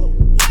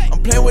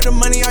 I'm playing with the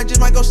money, I just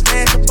might go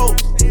stand the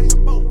boat.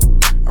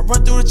 I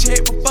run through the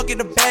check, but fuck it. it,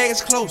 the bag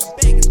is close.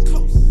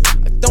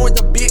 I throwing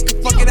the big,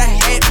 fuck it, I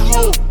had to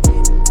hold.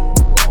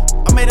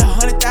 I made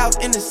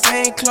 100,000 in the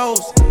same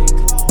clothes.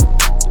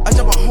 I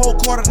jump a whole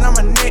quarter, now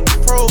my neck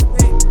froze.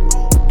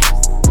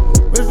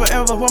 Rich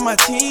forever with my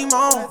team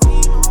on.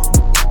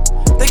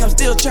 Think I'm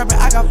still trapping,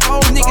 I got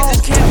 4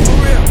 niggas just camp for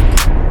real.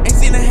 Ain't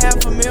seen a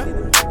half a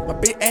mil. My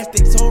big ass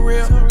thick so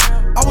real.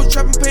 I was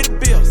trapping, pay the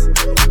bills.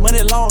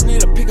 Money long,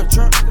 need a pickup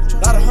truck.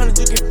 Lot of hundreds,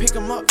 you can pick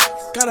them up.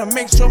 Gotta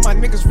make sure my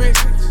niggas rich.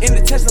 In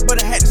the Tesla,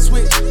 but I had to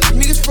switch.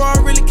 Niggas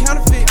fraud, really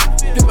counterfeit.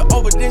 Flip it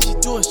over, then she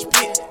do a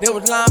split. They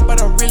was lying,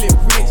 but I'm really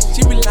rich.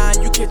 She be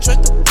lying, you can't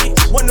trust the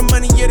bitch. Want the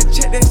money, yeah, to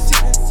check that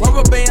shit.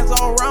 Rubber bands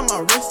all around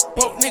my wrist.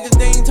 Broke niggas,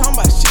 they ain't talking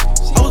about shit.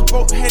 I was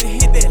broke, had to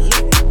hit that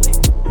lick.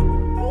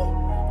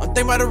 I'm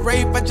thinking about a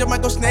rape, I just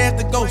might go snatch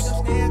the ghost.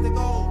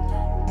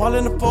 I'm all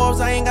in the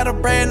Forbes, I ain't got a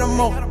brand no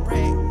more.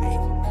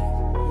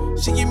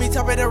 She give me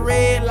top of the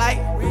red light.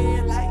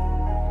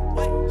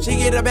 She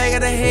get a bag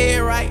of the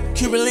head right.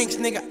 Cuban links,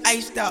 nigga,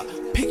 iced out.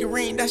 Pick a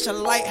ring, that's your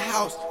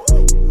lighthouse.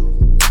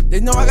 They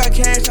know I got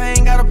cash, I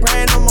ain't got a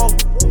brand no more.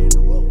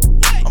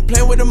 I'm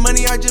playing with the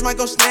money, I just might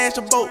go snatch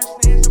a boat.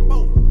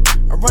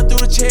 I run through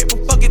the check,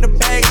 but fuck it, the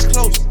bag is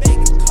close.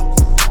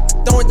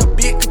 Throwing the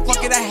big,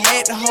 fuck it, I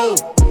had to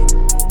hold.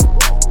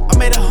 I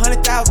made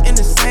 100,000 in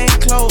the same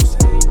clothes.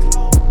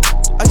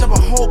 I jump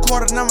a whole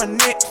quarter, now my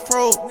neck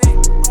froze.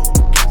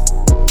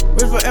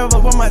 Rich forever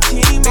with my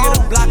team, nigga,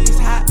 the block is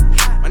hot.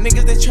 My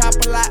niggas, they trap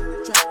a lot.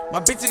 My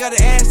bitches got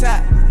the ass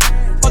out.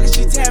 Fuck it,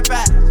 she tap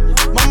out.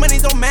 My money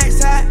don't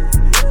max out.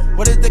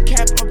 What is the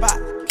cap about?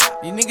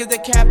 These niggas,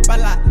 they cap a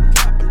lot.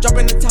 I'm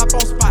dropping the top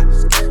on spot.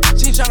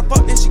 She ain't tryna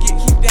fuck, then she get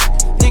heaped out.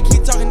 Nigga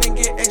keep talking, then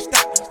get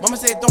extra. Mama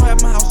said, don't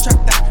have my house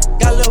trapped out.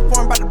 Got a little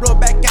foreign, about to blow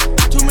back out.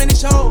 Too many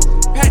shows,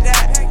 pack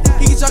that.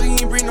 He keep talking,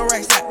 he ain't bring no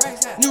racks out.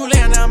 New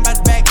land, now I'm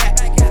about to back out.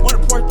 Want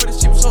a Porsche, but the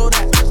shit was sold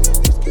out.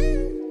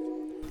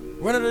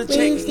 Run of the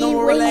checks, no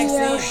more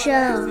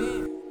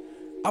relaxing.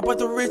 I bought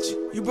the rich,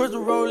 you bought the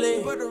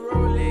Rolex.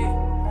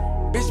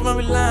 Bitch,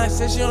 mommy lying,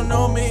 said she don't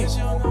know me.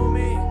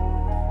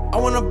 I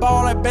wanna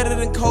ball like better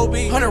than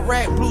Kobe. 100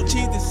 rack, blue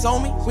cheese, that's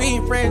on me. We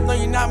ain't friends, no,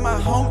 you not my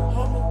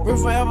homie. Real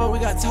forever, we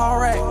got tall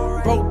rack.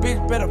 Broke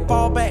bitch, better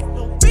fall back.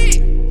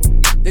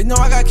 They know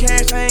I got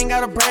cash, I ain't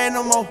got a brand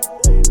no more.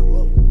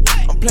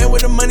 I'm playing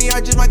with the money,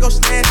 I just might go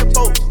snatch a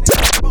boat.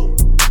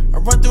 I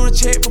run through the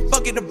check, but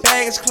fuck it, the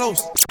bag is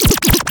close.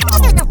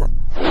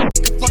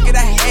 Fuck it,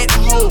 I had to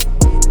hold.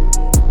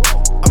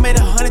 I made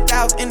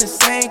 100,000 in the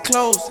same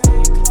clothes.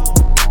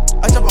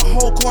 I jump a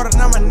whole quarter,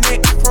 now my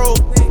neck froze.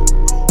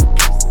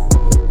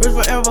 Rich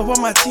forever with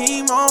my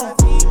team on.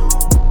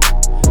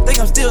 Think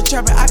I'm still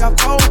trapping, I got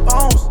 4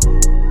 phones.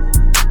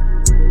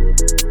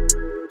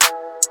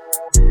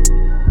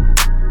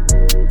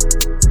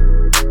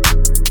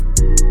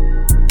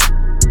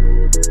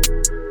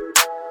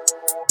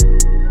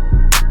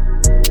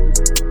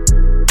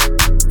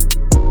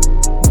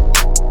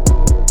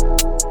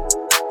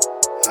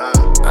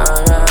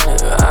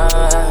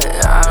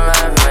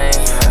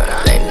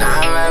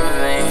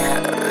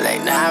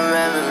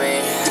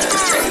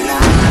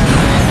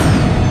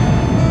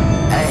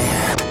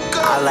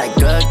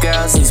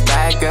 These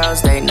bad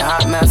girls, they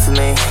not meant for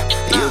me.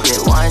 You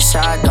get one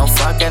shot, don't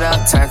fuck it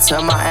up, turn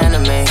to my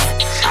enemy.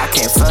 I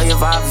can't feel your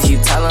vibe if you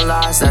telling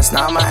lies, that's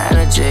not my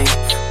energy.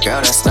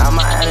 Girl, that's not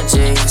my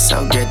energy,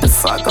 so get the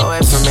fuck away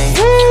from me.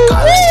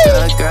 I like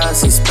good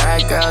girls, these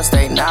bad girls,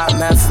 they not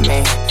meant for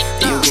me.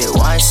 You get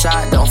one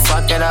shot, don't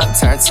fuck it up,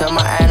 turn to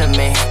my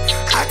enemy.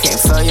 I can't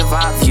feel your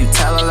vibe if you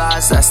telling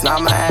lies, that's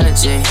not my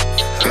energy.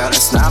 Girl,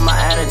 that's not my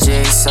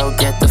energy, so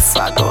get the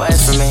fuck away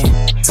from me.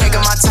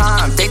 Taking my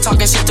time, they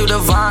talking shit through the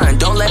vine.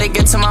 Don't let it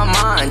get to my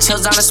mind,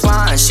 chills down the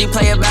spine. She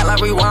play it back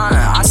like rewind.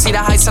 I see the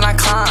heights and I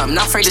climb,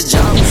 not afraid to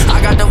jump.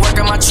 I got the work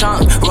in my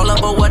trunk, roll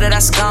up a wood of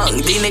that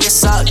skunk. These niggas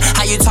suck,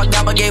 how you talk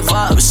down but gave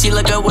up. She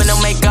look good with no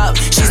makeup,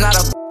 she's not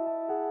a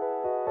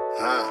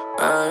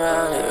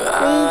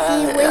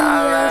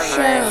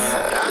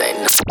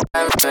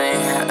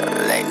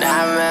They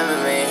not remember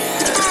me.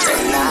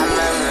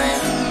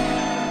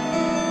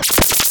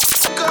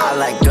 I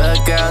like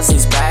good girls,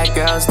 these bad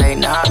girls, they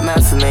not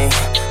meant for me.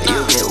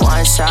 You get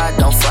one shot,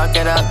 don't fuck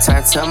it up,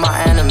 turn to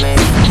my enemy.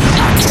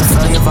 I can't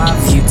feel your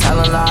vibe if you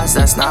telling lies,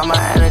 that's not my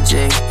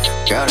energy.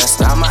 Girl, that's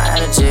not my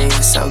energy,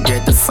 so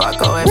get the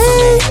fuck away from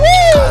me.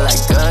 I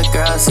like good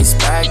girls, these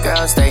bad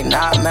girls, they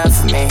not meant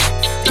for me.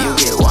 You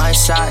get one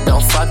shot,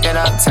 don't fuck it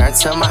up, turn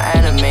to my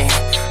enemy.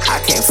 I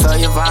can't feel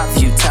your vibe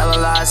if you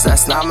telling lies,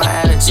 that's not my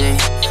energy.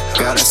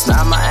 Girl, that's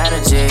not my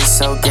energy,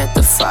 so get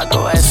the fuck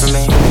away from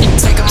me.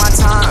 Taking my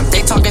time,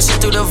 they talking shit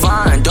through the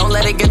vine. Don't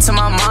let it get to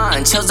my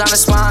mind. chills down the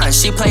spine.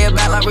 She play it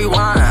back like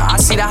rewind. I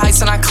see the heights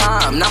and I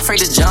climb, not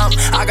afraid to jump.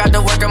 I got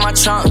the work in my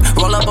trunk,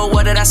 roll up a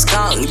wood of that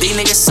skunk. These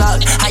niggas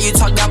suck, how you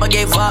talk down but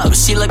gave up.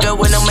 She look good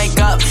with no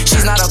makeup.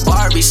 She's not a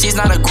Barbie, she's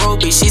not a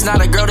groupie. She's not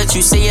a girl that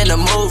you see in the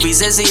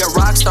movies. Is he a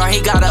rock star? He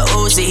got a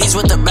Uzi. He's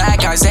with the bad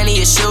guys and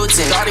he is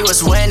shooting. Thought he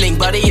was winning,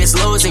 but he is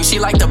losing. She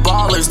like the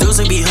ballers, dudes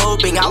who be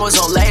hooping. I was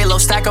on lay low,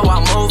 stack her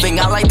while moving.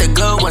 I like the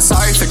good one,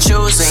 sorry for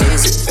choosing.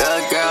 She's a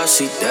good girl,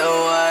 she do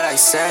what I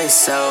say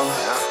so.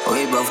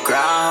 We both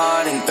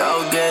grind hard and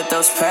go get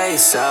those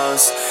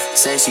pesos.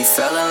 Say she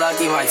feeling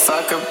lucky, might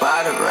fuck her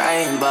by the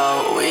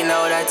rainbow. We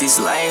know that these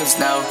lames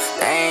know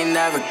they ain't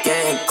never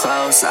getting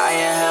close. I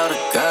inhaled a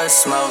good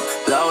smoke,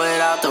 blow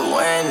it out the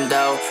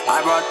window.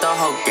 I brought the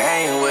whole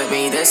gang with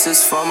me, this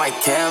is for my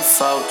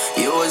kinfolk.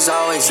 You was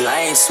always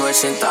lane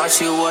switching, thought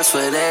you was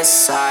for this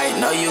side.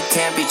 No, you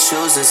can't be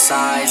choosing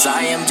sides,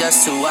 I am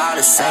just too out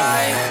of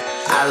sight.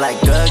 I like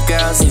good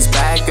girls, these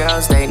bad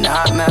girls, they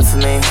not meant for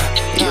me.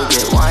 You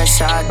get one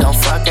shot, don't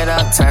fuck it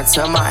up, turn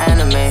to my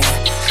enemy.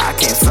 I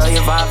can't feel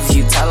your vibe if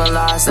you telling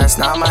lies, that's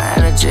not my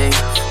energy.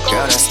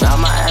 Girl, that's not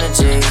my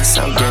energy,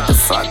 so get the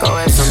fuck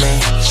away from me.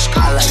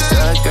 I like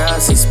good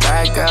girls, these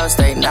bad girls,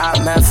 they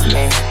not meant for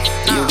me.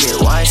 You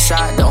get one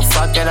shot, don't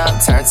fuck it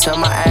up, turn to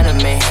my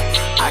enemy.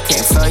 I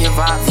can't feel your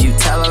vibe if you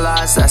telling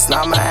lies, that's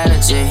not my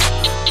energy.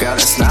 Girl,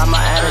 that's not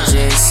my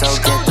energy, so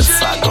get the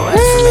fuck away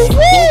from me.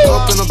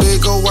 Woke up in a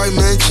big old white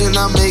mansion,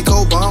 I make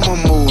Obama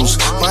moves.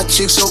 My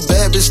chick so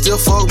bad, but still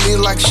fuck me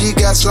like she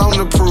got something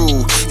to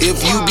prove.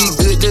 If you be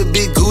good to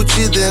Big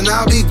Gucci, then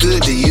I'll be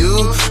good to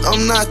you.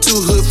 I'm not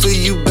too hood for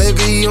you,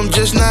 baby, I'm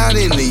just not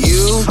into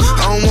you.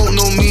 I don't want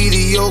no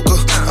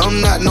mediocre, I'm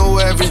not no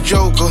average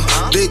joker.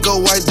 Big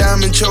old white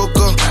diamond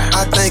choker,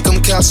 I think I'm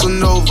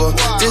Casanova.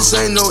 This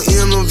ain't no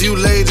interview,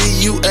 lady,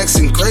 you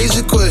asking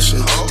crazy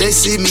questions. They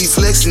see me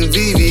flexing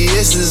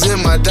VVS's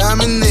in my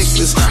diamond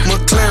necklace.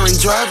 McLaren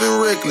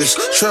driving reckless,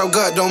 Trap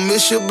God don't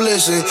miss your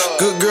blessing.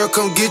 Good girl,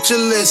 come get your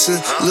lesson.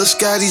 Lil'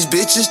 Sky, these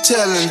bitches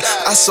telling.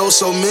 I sold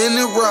so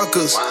many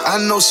rockers, I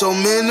know so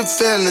many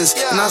felons.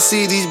 And I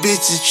see these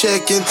bitches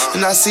checking,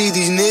 and I see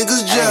these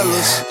niggas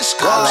jealous.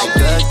 I like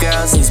good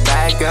girls, these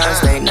bad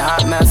girls, they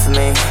not meant for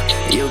me.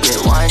 You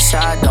get one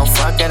shot, don't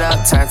fuck it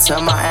up, turn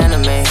to my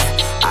enemy.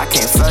 I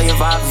can't feel your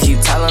vibe if you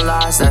telling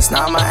lies, that's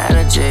not my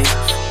energy.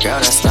 Girl,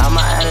 that's not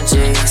my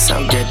energy,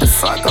 so get the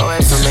fuck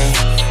away from me.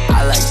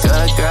 I like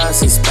good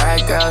girls, these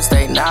bad girls,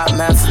 they not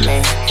meant for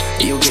me.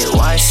 You get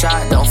one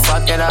shot, don't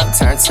fuck it up,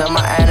 turn to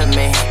my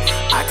enemy.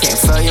 I can't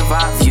feel your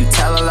vibe if you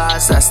telling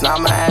lies, that's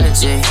not my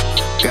energy.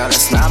 Girl,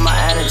 that's not my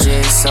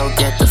energy, so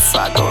get the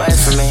fuck away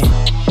from me.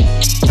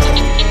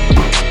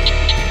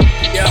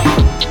 Yo.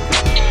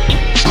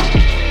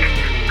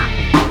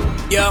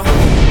 Yo.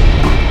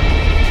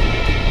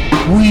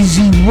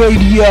 Weezy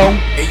Radio.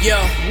 Hey yo.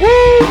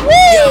 Woo woo.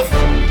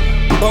 Yo.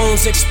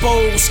 Bones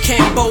exposed,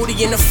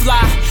 Cambodian the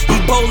fly,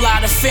 Ebola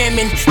the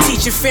famine.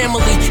 Teach your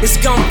family, it's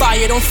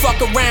gunfire, don't fuck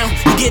around,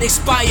 you get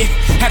expired.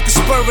 At the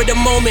spur of the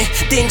moment,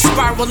 things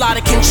spiral out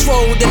of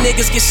control. The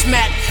niggas get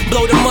smacked,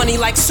 blow the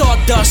money like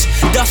sawdust.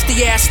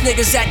 Dusty ass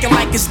niggas acting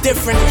like it's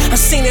different. I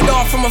seen it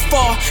all from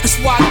afar, that's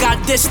why I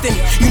got distant.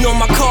 You know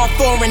my car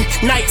foreign,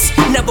 nights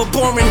never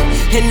boring.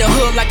 In the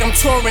hood like I'm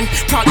touring,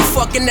 probably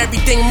fucking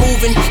everything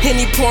moving.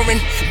 Henny pouring,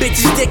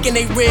 bitches dick in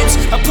they ribs.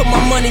 I put my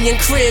money in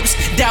cribs,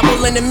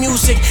 dabble in the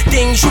music.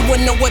 Things you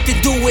wouldn't know what to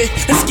do with.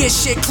 Let's get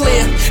shit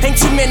clear. Ain't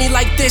too many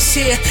like this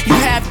here. You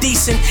half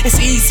decent,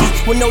 it's easy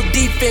with no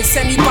defense.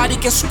 Anybody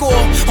can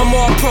score. I'm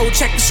all pro,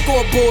 check the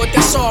scoreboard.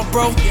 That's all,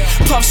 bro.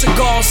 Puff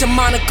cigars in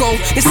Monaco.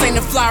 This ain't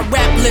a fly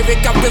rap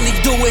lyric, I really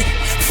do it.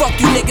 Fuck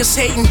you niggas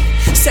hating.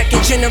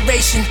 Second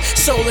generation,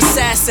 soul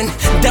assassin.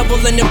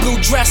 Devil in the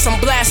blue dress, I'm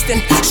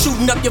blasting.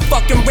 Shooting up your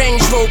fucking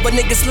Range Rover,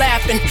 niggas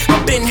laughing.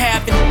 I've been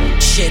having.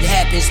 Shit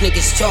happens,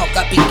 niggas talk,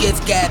 I be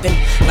gift gabbing.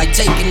 Like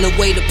taking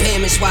away the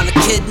payments while the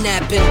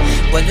kidnapping.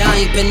 But I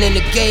ain't been in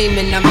the game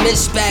and I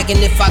miss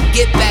bagging. If I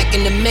get back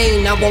in the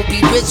main, I won't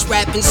be rich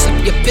rapping.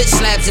 Slip your bitch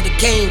slabs of the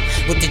cane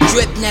with the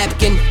drip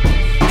napkin.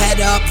 Had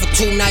her up for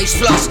 2 nights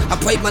plus. I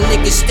pray my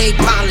niggas stay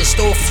polished,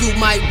 or a few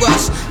might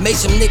rust. Made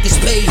some niggas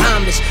pay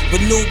homage,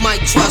 renewed my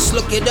trust.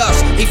 Look at us,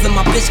 even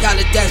my bitch got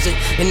a desert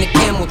in the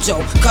camel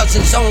toe.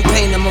 Cousins own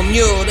paint him a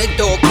mural, they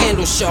throw a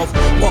candle show.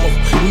 Whoa,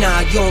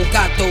 nah, you don't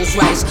got those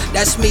rights.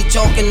 That's me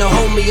talking to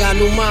homie I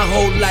knew my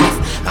whole life.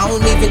 I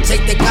don't even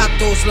take the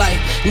gatos life.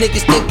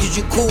 Niggas think cause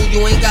you cool,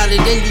 you ain't got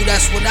it in you,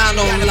 that's what I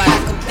don't like.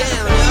 Back 'em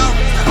down,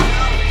 yo.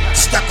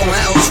 Stuck on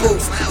hell's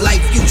roof.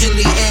 Life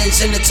usually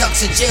ends in the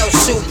tux and jail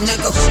suit,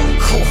 nigga.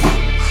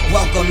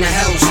 Welcome to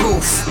hell's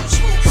roof.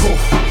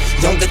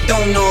 Don't get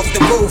thrown off the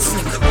roof,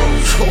 nigga.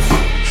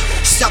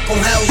 Stuck on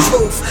hell's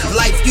roof.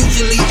 Life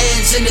usually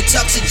ends in the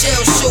tux and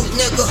jail suit,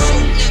 nigga.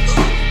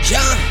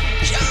 John,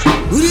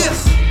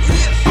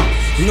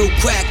 new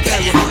crack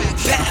era.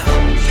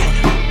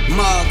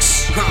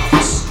 Mugs,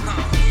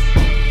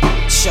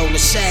 shoulder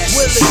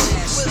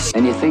sass.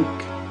 And you think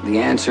the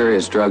answer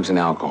is drugs and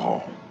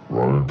alcohol?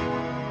 Right.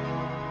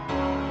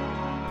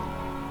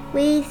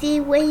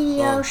 Weezy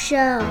Radio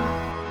Show.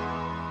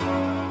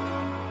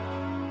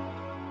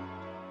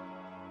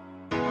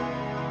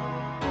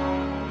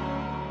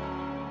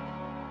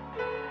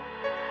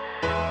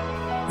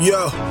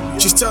 Yo,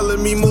 she's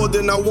telling me more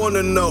than I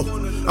wanna know.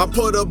 I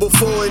put her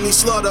before any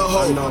slaughter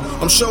hoe.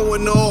 I'm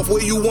showing her off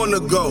where you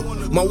wanna go.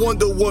 My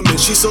Wonder Woman,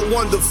 she's so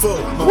wonderful.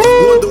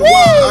 Wonder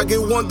why I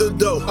get wonder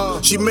though.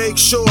 She makes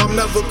sure I'm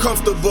never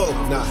comfortable.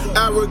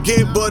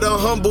 Arrogant, but I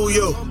humble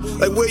you.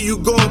 Like where you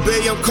going,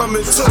 babe? I'm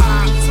coming too.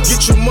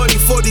 Get your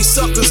money for these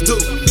suckers do.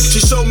 She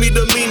showed me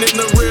the meaning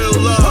of real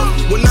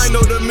love. When I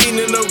know the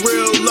meaning of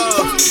real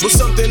love was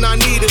something I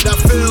needed, I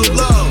feel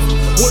love.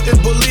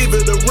 Wouldn't believe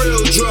it, a real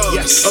drug.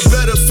 A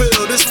better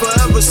feel, this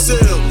forever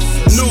sealed.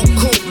 New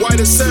coupe, white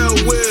as hell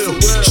wheel.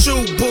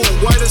 Shoe boot,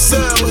 white as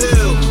hell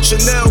hill.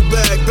 Chanel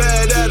bag,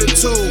 bad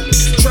attitude.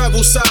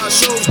 Travel size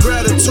shows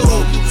gratitude.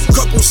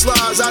 Couple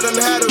slides, I done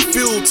had a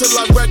few till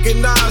I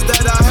recognized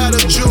that I had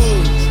a jewel.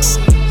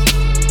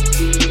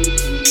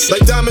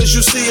 Like diamonds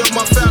you see on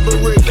my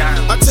fabric.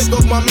 I take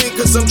off my mink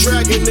cause I'm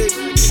dragging it.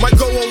 Might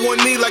go on one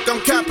knee like I'm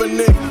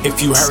Kaepernick.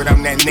 If you heard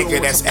I'm that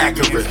nigga, that's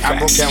accurate. I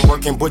broke down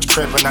work in Butch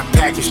Crib and I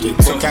packaged it.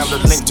 Took out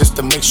the link just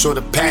to make sure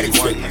the paddock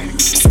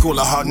fit. School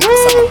of hard knocks,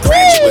 I'm a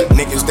graduate.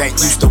 Niggas that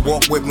used to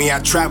walk with me, I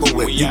travel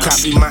with. You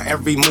copy my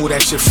every move,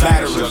 that shit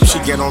flattering. She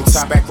get on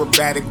top,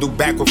 acrobatic, do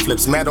backward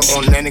flips. Medal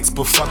on Lennox,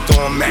 but fucked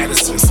on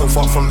Madison. So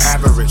far from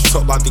average,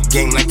 talk about the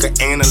game like an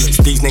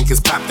analyst. These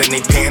niggas pop, then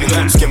they panic.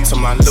 Skip to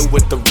my Lou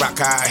with the rock,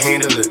 how I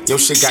handle it. Yo,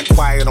 shit got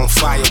quiet on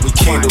fire, we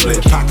candle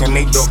it. Pac and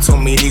Nate Dogg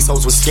told me these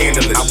hoes was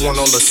scandalous. I want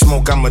all the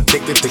smoke, I'm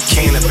addicted to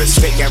cannabis.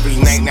 Fake every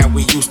night, now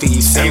we used to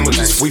eat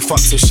sandwiches. We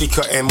fucked till she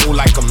couldn't move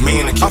like a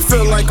mannequin. I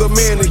feel like a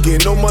man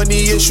again, no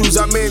money issues,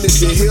 I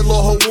managed it. Heal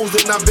all her wounds,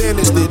 then I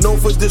banished it. Known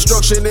for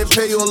destruction and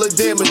pay all the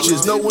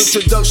damages. No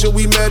introduction,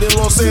 we met in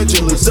Los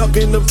Angeles.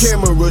 Ducking them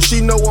cameras, she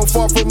know I'm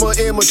far from an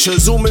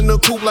amateur. Zoom in the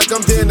coupe like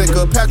I'm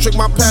Danica. Patrick,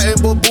 my patent,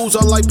 but booze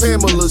are like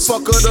Pamela's.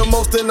 Fuck her the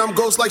most, and I'm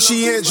ghost like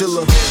she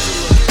Angela.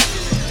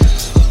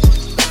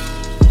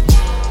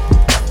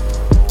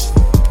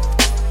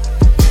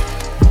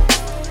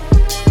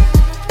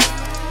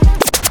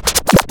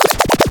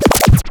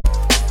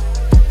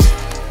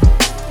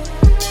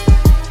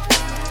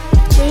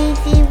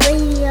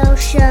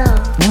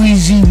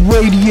 Weezy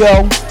Radio.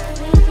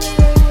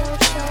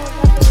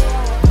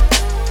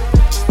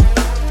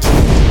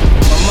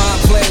 My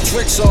mind playing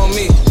tricks on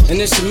me, and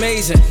it's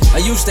amazing. I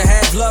used to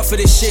have love for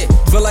this shit,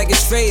 feel like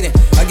it's fading.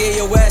 I gave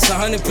your ass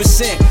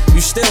 100%,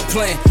 you still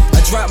playing.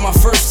 I dropped my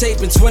first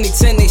tape in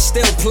 2010, they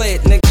still play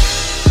it, nigga.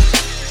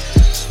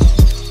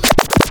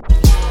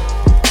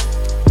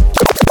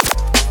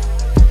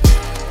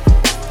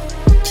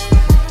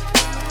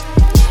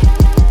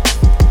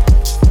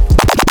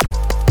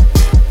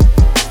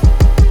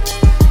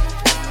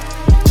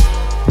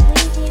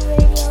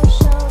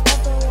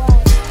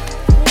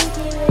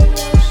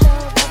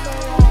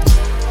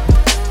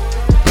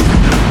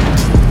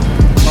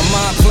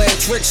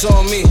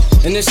 On me,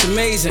 and it's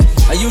amazing.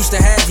 I used to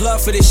have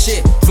love for this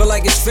shit, feel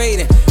like it's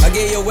fading. I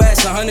gave your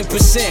ass 100%,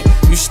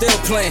 you still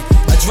playing.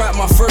 I dropped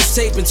my first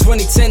tape in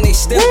 2010, they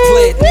still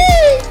play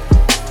it.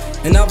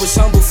 And I was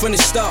humble from the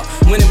start.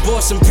 Went and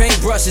bought some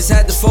paintbrushes,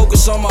 had to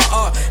focus on my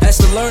art. That's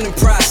the learning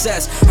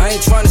process. I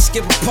ain't trying to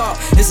skip a part.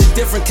 It's a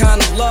different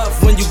kind of love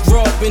when you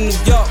grow up in New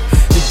York.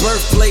 The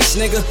birthplace,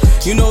 nigga.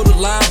 You know the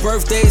line,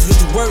 birthdays was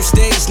the worst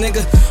days,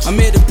 nigga. I'm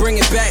here to bring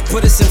it back,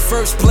 put us in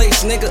first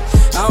place, nigga.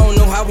 I don't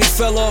know how we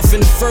fell off in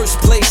the first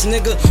place,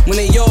 nigga. When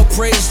they all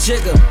praise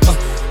Jigga.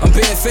 I'm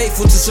being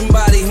faithful to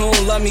somebody who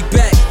don't love me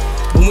back.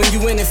 But when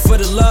you in it for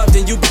the love,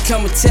 then you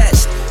become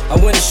attached. I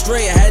went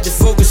astray, I had to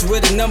focus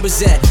where the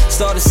numbers at.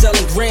 Started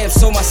selling grams,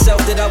 told myself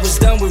that I was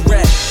done with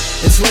rap.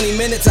 In 20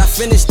 minutes, I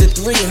finished the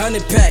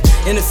 300 pack.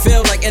 In the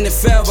field like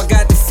NFL, I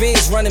got the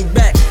fiends running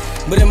back.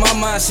 But in my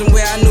mind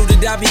somewhere, I knew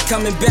that I'd be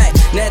coming back.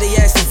 Now they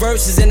ask the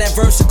verses, and that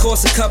verse, of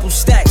course, a couple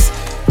stacks.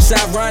 It's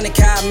ironic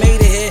how I made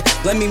it here.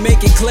 Let me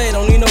make it clear,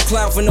 don't need no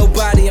clout for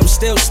nobody, I'm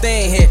still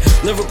staying here.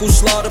 Lyrical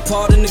slaughter,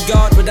 part in the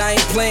guard, but I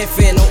ain't playing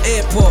fair. No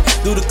airport,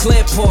 through the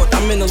clear port,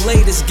 I'm in the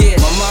latest gear.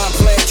 My mind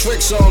playing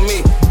tricks on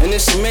me, and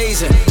it's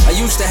amazing. I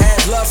used to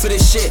have love for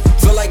this shit,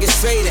 feel like it's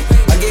fading.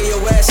 I gave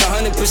your ass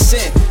 100%,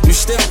 you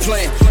still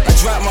playing. I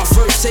dropped my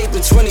first tape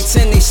in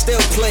 2010, they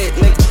still play it,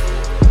 nigga.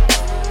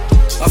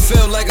 I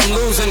feel like I'm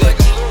losing it.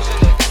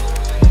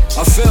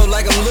 I feel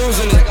like I'm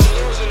losing it.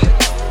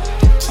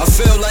 I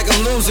feel like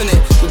I'm losing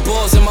it. The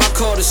ball's in my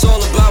court, it's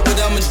all about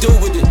what I'ma do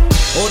with it.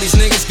 All these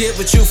niggas get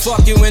with you,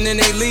 fuck you, and then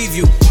they leave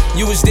you.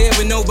 You was there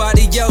when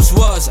nobody else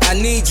was, I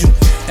need you.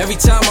 Every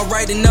time I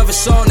write another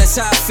song, that's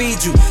how I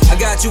feed you. I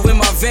got you in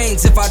my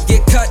veins, if I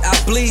get cut, I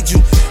bleed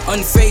you.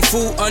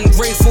 Unfaithful,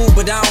 ungrateful,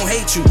 but I don't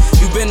hate you.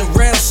 You've been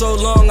around so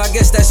long, I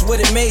guess that's what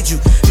it made you.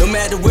 No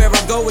matter where I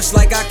go, it's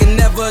like I can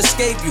never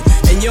escape you.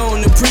 And you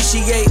don't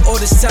appreciate all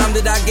this time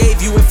that I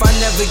gave you. If I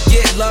never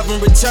get love in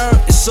return,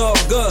 it's all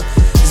good.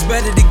 It's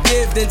better to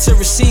give than to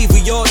receive,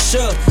 we all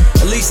should.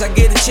 At least I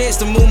get a chance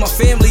to move my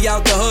family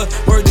out the hood.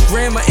 Word to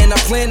grandma, and I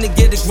plan to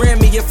get a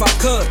Grammy if I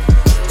could.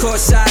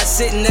 Courtside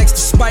sitting next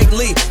to Spike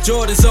Lee.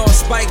 Jordans on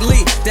Spike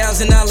Lee.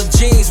 $1,000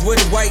 jeans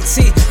with a white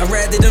tee. I'd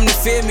rather them to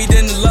fear me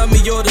than to love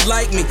me or to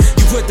like me.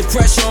 You put the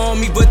pressure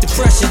on me, but the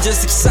pressure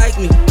just excite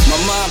me. My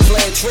mind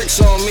playing tricks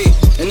on me,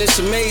 and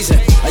it's amazing.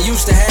 I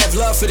used to have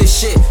love for this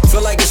shit,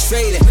 feel like it's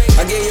fading.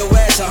 I gave your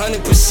ass 100%,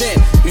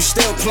 you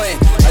still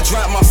playing. I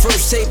dropped my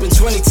first tape in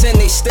 2010,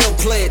 they still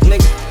play it,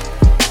 nigga.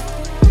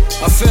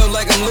 I feel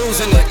like I'm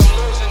losing it.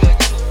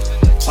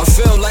 I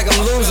feel like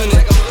I'm losing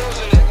it.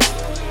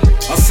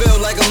 I feel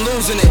like I'm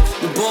losing it.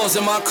 The ball's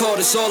in my court,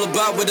 it's all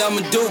about what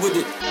I'ma do with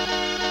it.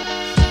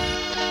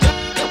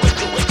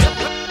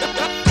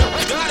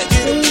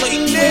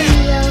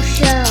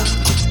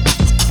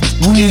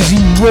 Weezy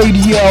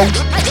Radio.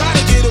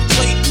 Gotta get a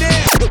plate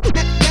now.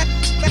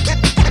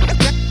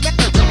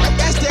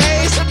 That's the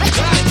ace.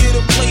 Gotta get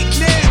a plate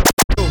now.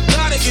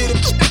 Gotta get a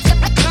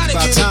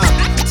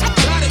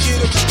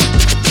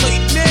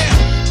plate now.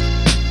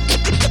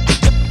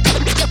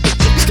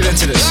 Let's get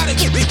into this.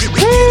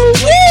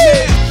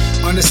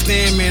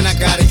 Understand, man, I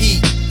gotta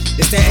eat.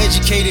 It's that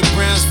educated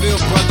Brownsville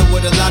brother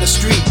with a lot of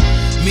street.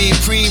 Me and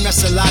Cream,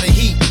 that's a lot of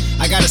heat.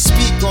 I gotta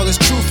speak all this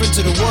truth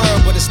into the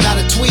world, but it's not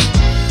a tweet.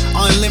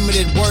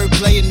 Unlimited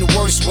wordplay in the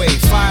worst way.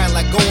 Fire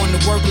like going to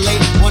work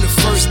late on the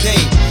first day.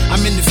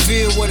 I'm in the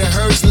field where the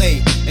herds lay,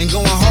 and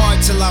going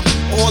hard till I'm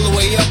all the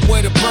way up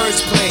where the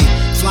birds play.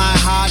 Flying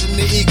high than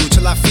the eagle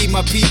till I feed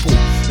my people.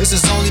 This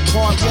is only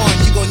part one,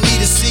 you gon' need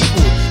a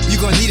sequel. You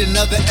gon' need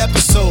another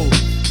episode.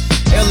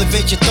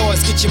 Elevate your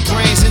thoughts, get your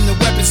brains in the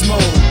weapons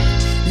mode.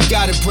 You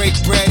gotta break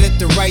bread at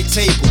the right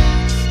table.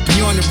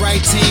 Be on the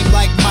right team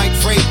like Mike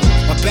Vrabel.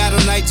 My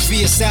battle nights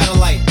via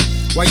satellite.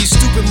 Why you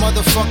stupid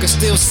motherfuckers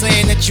still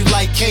saying that you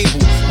like cable?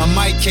 My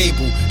mic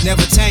cable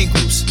never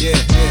tangles. Yeah.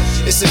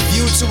 It's a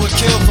view to a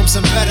kill from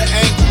some better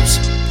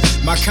angles.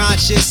 My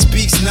conscience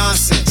speaks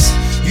nonsense.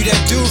 You that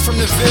dude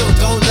from the Ville,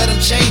 don't let him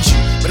change you.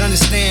 But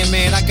understand,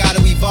 man, I gotta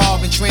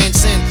evolve and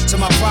transcend so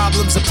my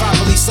problems are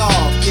properly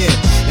solved. Yeah,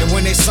 and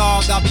when they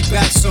solved, I'll be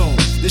back soon.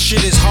 This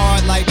shit is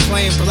hard like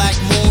playing Black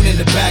Moon in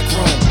the back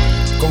room.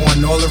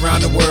 Going all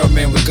around the world,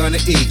 man, we're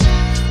gonna eat.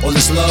 All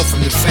this love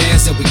from the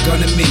fans that we're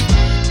gonna meet.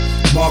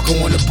 Marco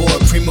on the board,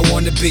 Primo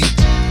on the beat.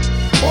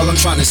 All I'm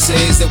trying to say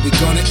is that we're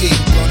gonna eat.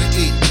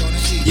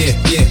 Yeah,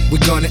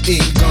 we're gonna eat.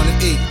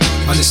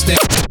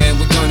 Understand, man,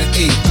 we're gonna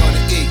eat.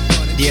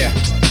 Yeah,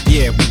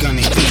 we're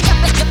gonna eat.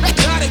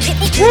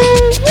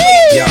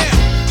 Yo,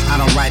 I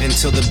don't write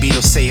until the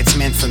Beatles say it's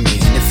meant for me.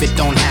 And if it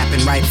don't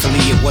happen rightfully,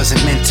 it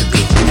wasn't meant to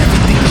be.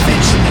 Everything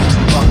eventually,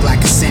 buck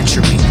like a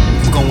century.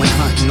 I'm going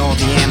hunting, all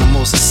the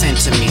animals are sent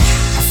to me.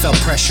 I felt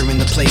pressure in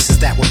the places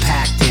that were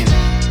packed in.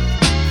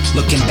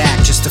 Looking back,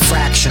 just a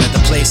fraction of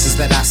the places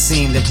that I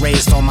seen that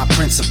raised all my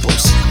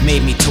principles.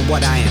 Made me to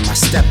what I am, my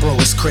step bro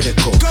is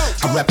critical.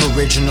 I rep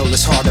original,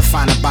 it's hard to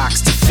find a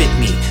box to fit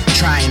me.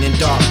 Trying in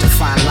dark to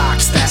find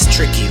locks, that's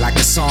tricky. Like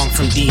a song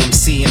from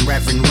DMC and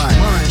Reverend Run.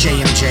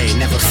 JMJ,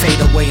 never fade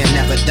away and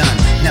never done.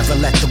 Never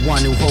let the one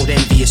who hold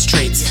envious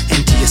traits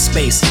empty your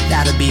space,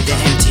 that'll be the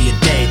end to your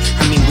day.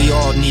 I mean, we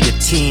all need a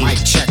team.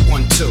 Mic check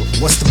 1,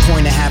 2. What's the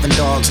point of having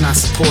dogs not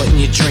supporting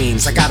your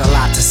dreams? I got a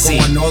lot to see.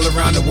 Going all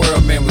around the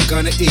world, man, we're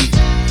gonna eat.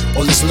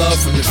 All this love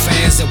from the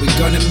fans that we're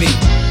gonna meet.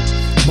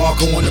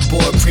 Marco on the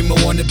board, Primo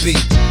on the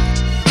beat.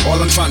 All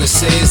I'm trying to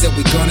say is that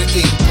we're gonna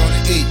eat.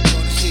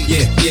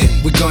 Yeah,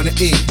 we're gonna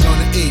eat.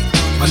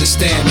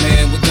 Understand,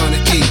 man, we're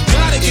gonna eat.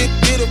 Gotta get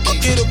a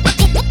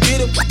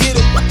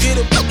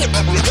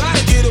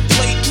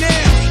plate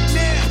now.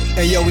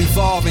 Hey yo,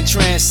 evolve and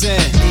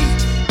transcend.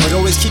 But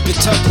always keep it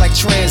tucked like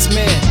trans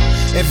men.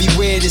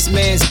 Everywhere this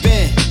man's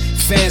been,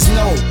 fans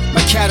know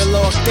my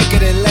catalog thicker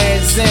than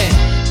Land's End.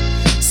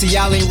 See,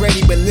 y'all ain't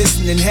ready, but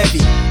listening heavy.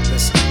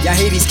 Y'all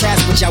hate these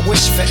cats, but y'all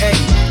wish for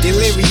Eddie.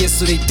 Delirious,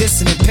 so they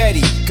dissing and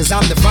petty. Cause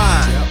I'm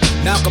divine.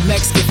 Malcolm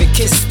X giving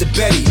kisses to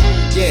Betty.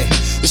 Yeah,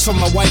 it's from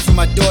my wife and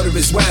my daughter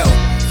as well.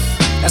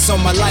 That's all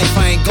my life,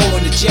 I ain't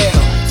going to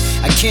jail.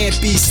 I can't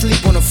be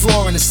sleep on the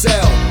floor in a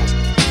cell.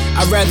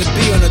 I'd rather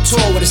be on a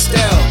tour with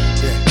Estelle.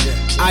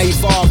 I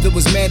evolved, it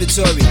was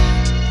mandatory.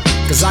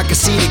 Cause I can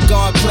see that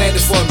God planned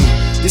it for me.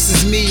 This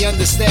is me,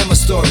 understand my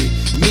story.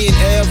 Me and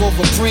Ev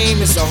over Preem,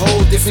 it's a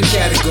whole different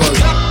category.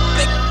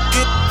 Gotta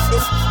get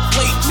a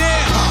plate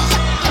now.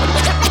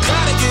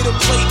 Gotta get a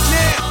plate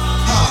now.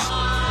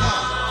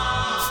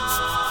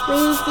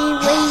 Weezy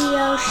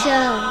Radio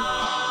Show.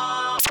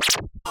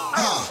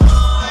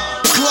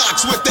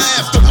 Glocks with the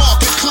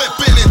aftermarket clip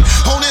in it.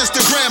 On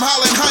Instagram,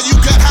 hollering how you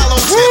got hollow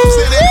tips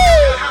in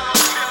it.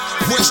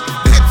 When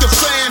hit the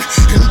fan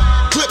and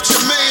clipped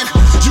your man,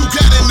 you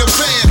got in the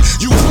van,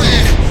 you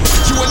ran.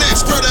 You an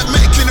expert at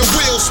making the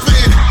wheels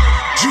spin.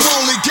 You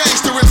only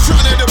gangster in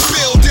front of the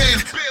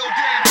building.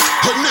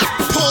 A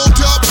nigga pulled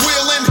up,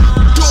 wheeling,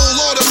 dual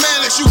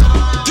automatics, you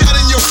got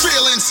in your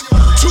feelings.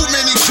 Too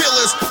many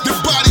killers, the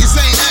bodies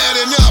ain't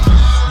adding up.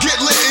 Get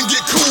lit and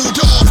get cooled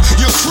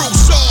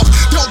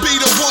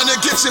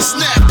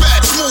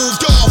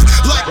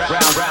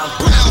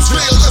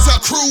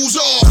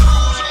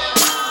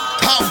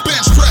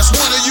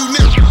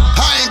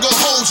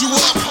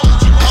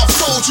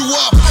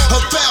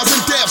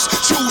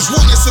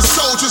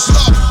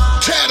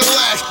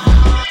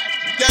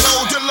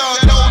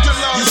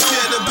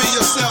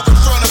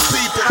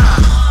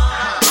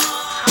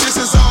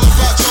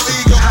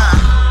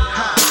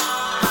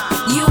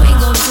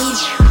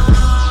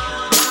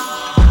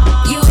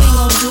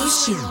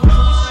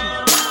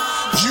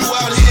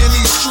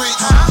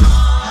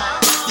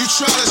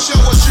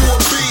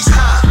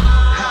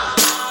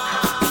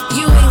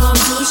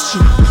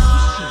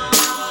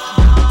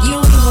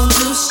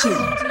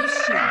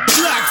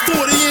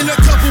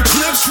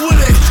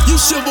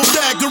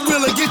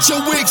get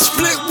your wig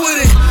split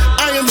with it.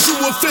 I am too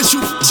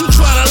official, you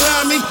try to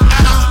lie me.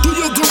 Do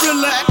your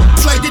gorilla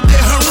act like they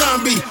did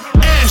Harambe.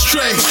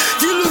 Ashtray,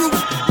 you little.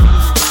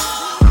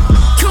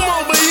 Come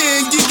over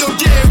here and give your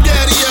damn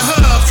daddy a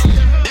hug.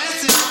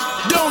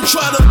 Don't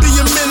try to be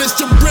a menace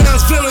to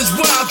Brown's Village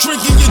while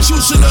drinking your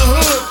juice in the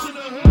hood.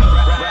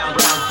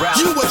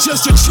 You are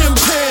just a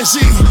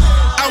chimpanzee.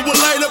 I will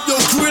light up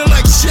your grill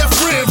like Chef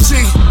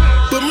Ramsay.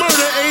 But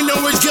murder ain't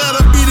always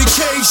gotta be the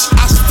case.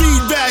 I speed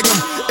bag him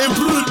and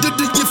blew it to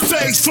your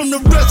face from the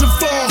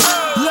reservoir.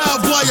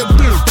 Live wire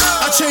blue.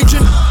 I change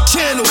your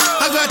channel.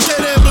 I got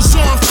that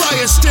Amazon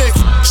Fire Stick.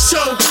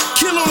 So,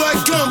 kill him like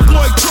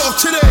Gunboy talk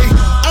today.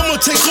 I'ma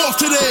take off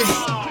today.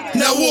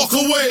 Now walk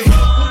away.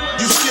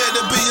 You scared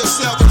to be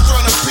yourself in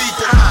front of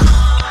people.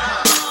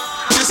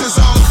 This is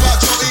all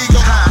about your ego.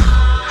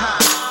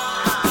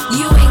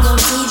 You ain't gon'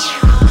 do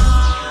shit.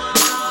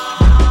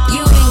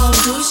 You ain't gon'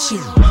 do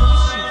shit.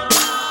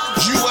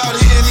 You out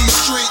here in these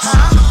streets.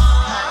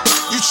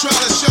 You try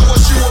to show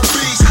us you a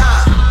beast.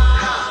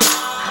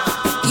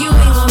 You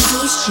ain't gon'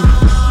 do shit.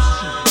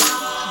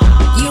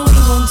 You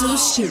ain't gon' do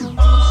shit.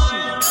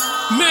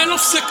 Man,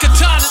 I'm sick of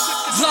tired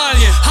of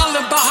lying.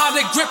 Hollering about how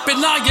they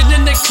gripping iron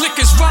and they click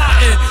is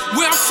riding.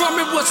 Where I'm from,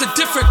 it was a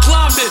different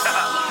climate.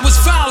 Was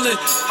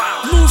violent.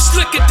 Move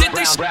slicker, did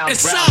they shit in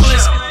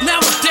silence.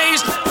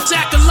 Nowadays, it's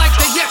acting like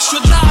they extra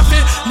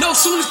livin'. No,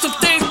 soon as them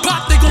things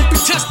pop, they gon' be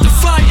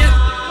testifying.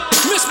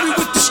 Miss me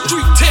with the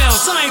street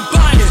tales, I ain't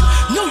buying.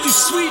 Know you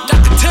sweet, I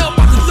can tell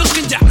by the look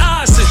in your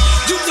eyes. And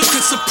you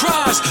looking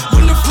surprised.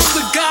 When the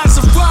Brooklyn guys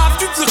arrive,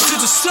 you look to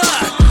the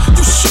side.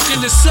 You shook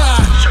in the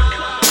side.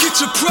 Get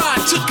your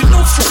pride, took it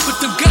no front with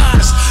them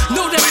guys.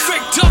 Know that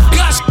fake tough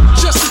guys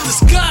just a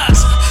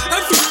disguise.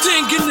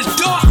 Everything in the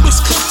dark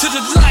must come to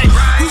the light.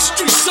 We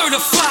street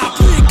certified,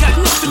 we ain't got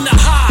nothing to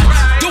hide.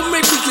 Don't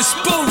make me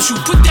expose you,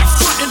 put that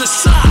front in the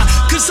side.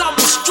 Cause I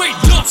will straight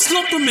up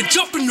slump him and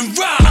jump in the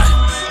ride.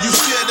 You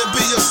scared to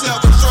be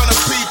yourself in front of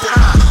people.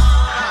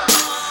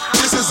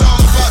 This is all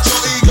about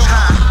your ego.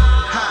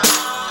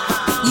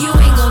 You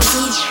ain't gon'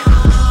 do shit.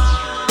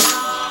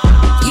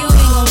 You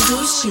ain't gon'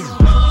 do shit.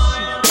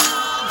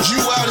 You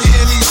out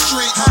here in these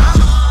streets.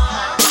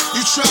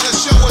 You try to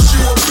show us you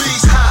a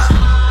beast.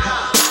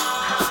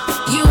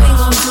 You ain't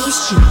gon' do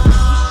shit.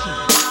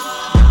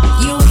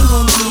 You ain't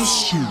gon' do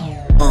shit.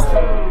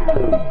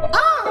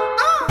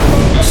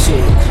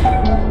 Shit.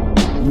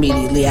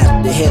 Immediately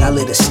after the hit, I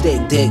lit a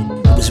stick dick.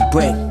 It was a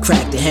brick,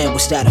 cracked the hand,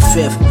 was that a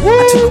fifth?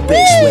 I took a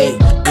big swig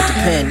with the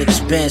pen,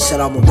 niggas been said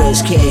I'm a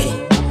whiz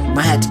kid.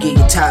 Might have to get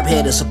your top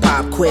hit as a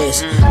pop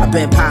quiz. I've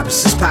been poppin'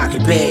 since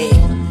pocket big.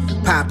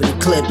 Poppin' a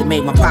clip to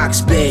make my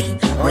pockets big.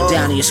 Run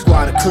down to your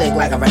squad a click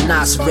like a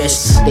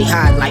rhinoceros. They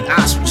hide like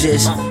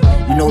ostriches.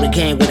 You know the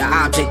game where the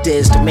object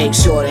is to make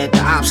sure that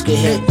the ops get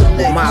hit.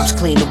 The mobs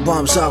clean the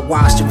bums up,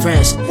 wash the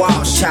rinse.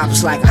 The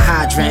choppers like a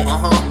hydrant.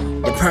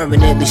 They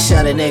permanently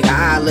shut a nigga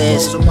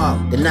eyelids.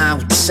 The 9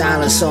 with the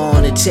silence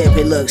on the tip,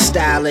 it looks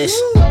stylish,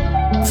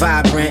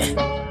 vibrant.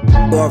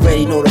 You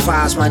already know the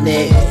vibes, my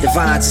nigga.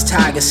 Divine's a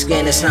tiger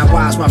skin, it's not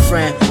wise, my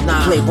friend.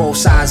 Play both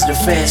sides of the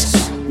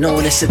fence,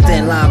 knowing it's a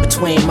thin line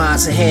between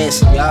minds and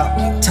heads.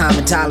 Time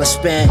and dollar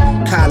spent,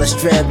 college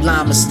drip,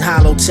 llamas and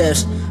hollow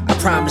tips. I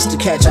promise to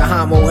catch a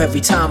homo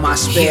every time I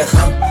spit.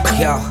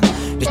 Yo,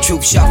 the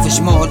truth shuffles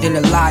more than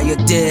a liar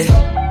did.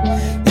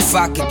 If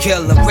I could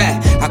kill a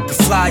rat, I could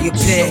fly a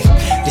pig.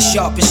 The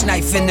sharpest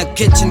knife in the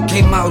kitchen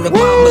came out of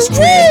mama's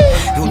crib.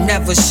 You'll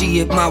never see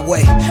it my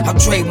way, I'll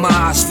trade my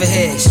eyes for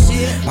his.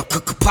 I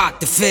could pot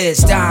the fizz,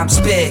 dimes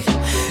big.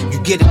 You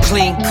get a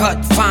clean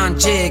cut, fine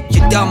jig.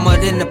 You're dumber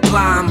than a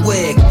blind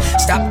wig.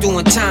 Stop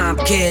doing time,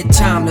 kid,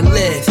 time to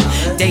live.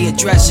 They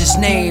address his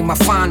name, I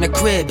find the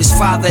crib. His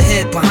father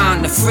hid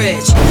behind the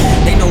fridge.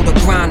 They know the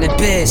grind and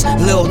biz.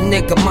 Little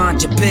nigga,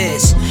 mind your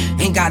biz.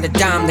 Ain't got a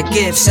dime to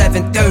give,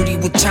 7:30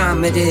 what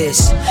time it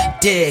is.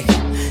 Dig,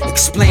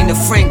 explain to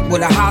Frank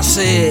what a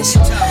hossa is.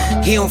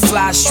 He don't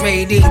fly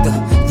straight either,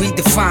 read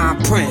the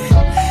fine print.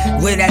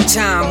 Where that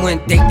time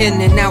went, they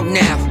in and out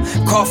now.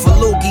 Cough a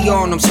loogie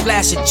on them,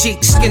 splash a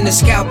cheek, skin the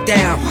scalp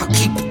down. I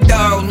keep it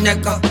thorough,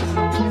 nigga.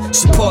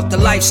 Support the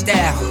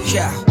lifestyle,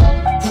 yeah.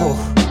 Whew.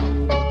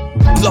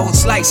 Blow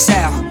its lights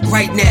out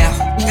right now,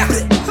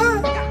 yeah.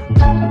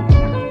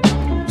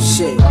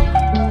 Shit.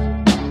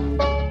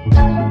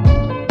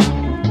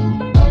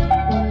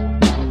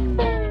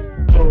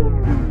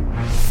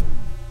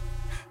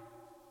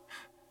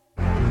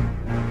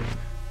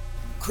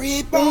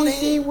 Creep on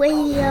Weezy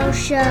Radio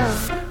Show.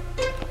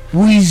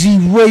 Weezy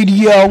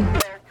Radio.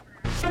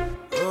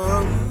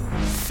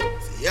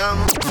 Young.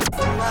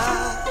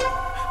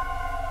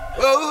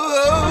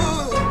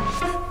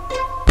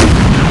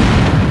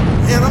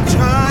 And I'm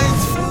trying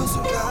to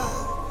survive,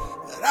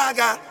 but I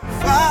got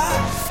five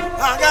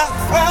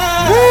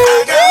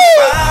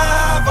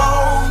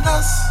on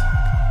us.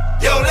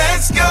 Yo,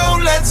 let's go,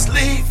 let's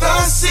leave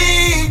the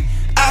scene.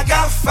 I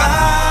got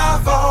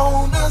 5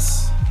 on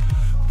us.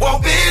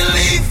 Won't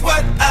believe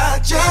what I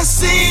just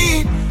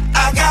seen.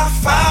 I got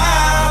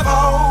 5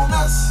 on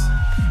us,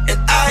 and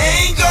I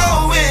ain't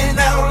going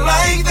out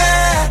like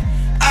that.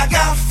 I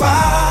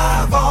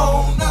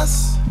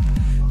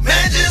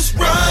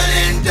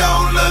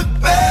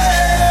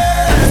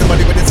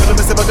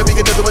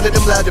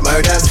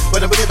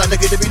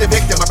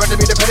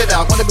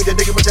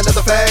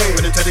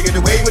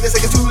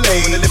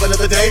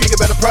day, nigga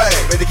better pray.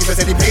 Better keep a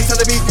steady pace on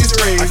the beat, these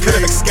rings. I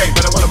could've escaped,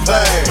 but I wanna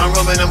play. I'm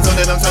roaming, I'm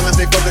zoning, I'm trying to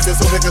stay focused and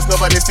sober, cause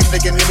nobody seems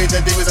they can hear me. The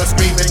demons are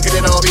screaming, could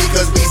it all be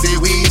cause we say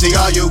Weezy,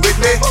 are you with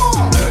me?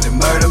 Bloody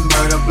murder,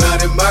 murder,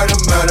 bloody murder,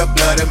 murder,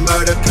 bloody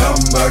murder.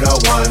 Come murder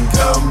one,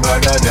 come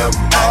murder them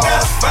all. I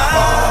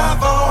got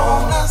 5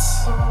 on us.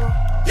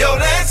 Yo,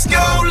 let's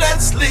go,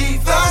 let's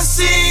leave the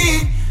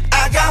scene.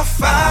 I got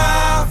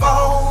 5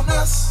 on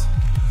us.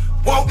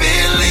 Won't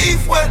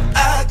believe what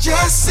I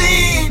just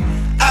seen.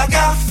 I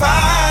got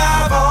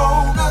 5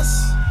 on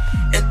us.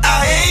 And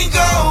I ain't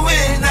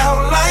going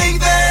out like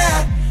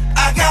that.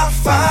 I got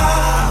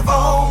 5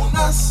 on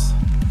us.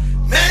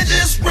 Man,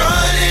 just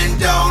run and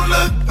don't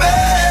look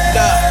back.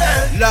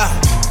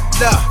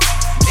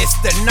 It's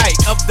the night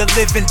of the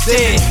living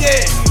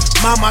dead.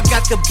 Mama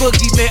got the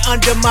boogeyman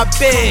under my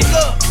bed.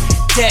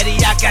 Daddy,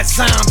 I got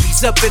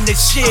zombies up in the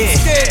shed.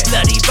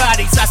 Bloody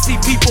bodies, I see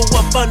people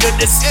up under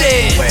the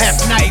stairs. Have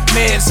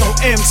nightmares on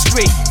M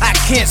Street. I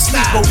can't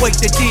sleep, awake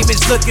the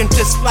demons looking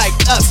just like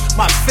us,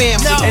 my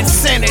family.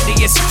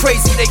 Insanity is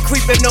crazy, they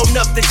creeping on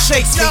up to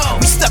chase me.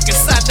 We stuck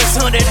inside this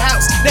haunted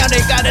house, now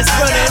they got us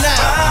running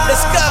out.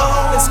 Let's go,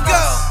 let's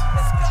go.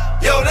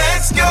 Yo,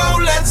 let's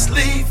go, let's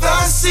leave the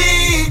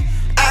scene.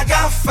 I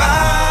got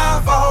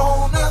 5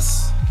 on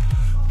us.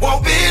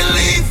 Won't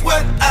believe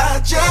what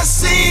I just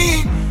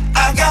seen.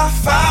 I got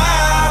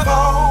 5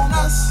 on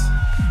us.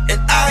 And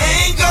I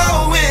ain't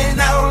going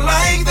out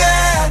like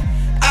that.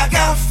 I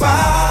got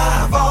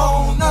 5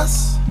 on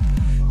us.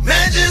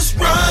 Man, just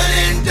run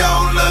and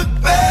don't look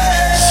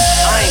back.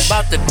 I ain't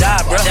about to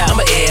die, bro.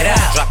 I'ma air it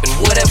out. Dropping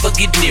whatever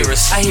get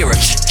nearest. I hear a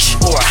ch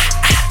or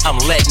a I'm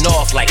letting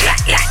off like la.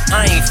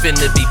 I ain't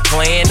finna be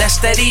playing,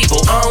 that's that evil.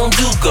 I don't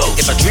do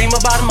ghosts. If I dream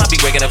about him, I'll be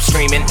waking up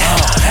screaming,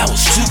 oh, that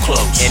was too close.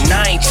 And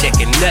I ain't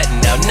checking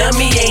nothing. Now,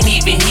 Nummy ain't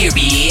even here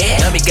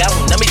yet. Nummy got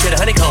one, Nummy to the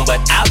honeycomb,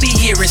 but I'll be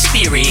here in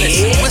spirit.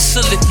 Listen,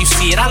 whistle if you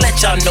see it, I'll let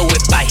y'all know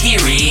if I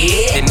hear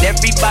it. And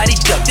everybody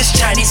duck, this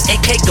Chinese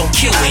AK gon'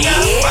 kill it.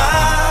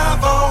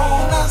 I got 5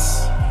 on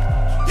us.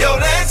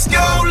 Yo, let's go,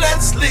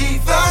 let's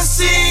leave the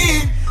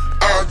scene.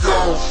 I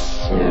go.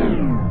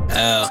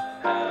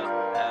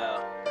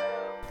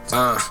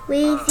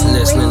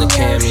 Listening to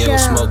Cameo,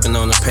 smoking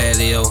on the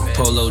patio.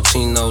 Polo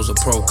chinos, a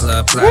pro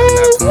club, plotting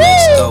out the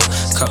next go.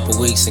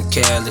 Couple weeks in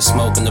Cali,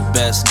 smoking the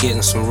best,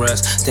 getting some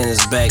rest. Then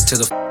it's back to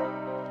the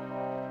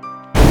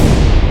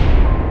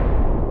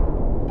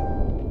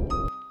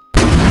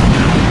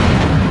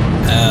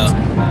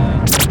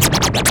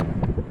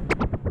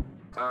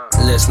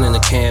Listening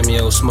to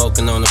Cameo,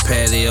 smoking on the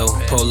patio.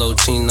 Polo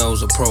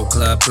chinos, a pro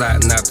club,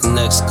 plotting out the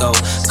next go.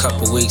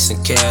 Couple weeks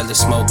in Cali,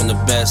 smoking the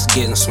best,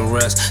 getting some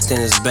rest.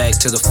 Then it's back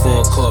to the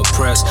full court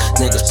press.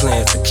 Niggas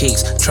playing for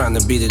keeps, trying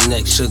to be the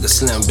next Sugar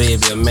Slim,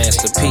 baby, a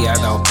Master P. I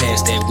don't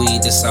pass that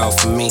weed, it's all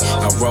for me.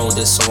 I roll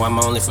this, so I'm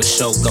only for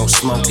show. Gon'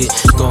 smoke it,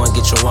 go and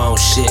get your own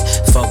shit.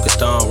 Focused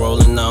on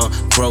rolling on,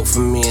 broke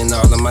for me and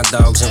all of my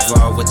dogs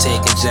involved with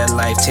taking jet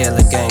life,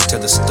 Taylor gang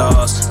to the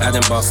stars. I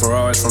done bought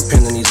Ferraris from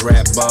penning these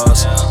rap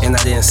bars. And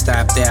I didn't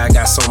stop there, I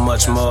got so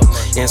much more.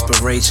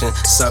 Inspiration,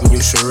 something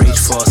you should reach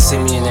for. See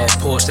me in that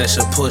Porsche that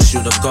should push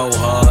you to go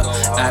hard.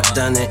 I've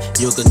done it,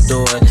 you can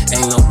do it.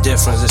 Ain't no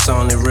difference, it's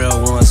only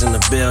real ones in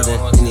the building.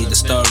 You need to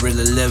start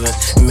really living,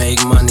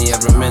 make money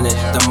every minute.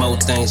 The more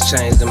things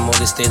change, the more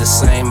they stay the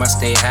same. I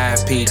stay high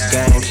and peak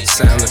game.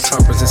 Sound the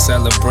trumpets and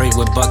celebrate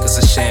with buckets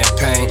of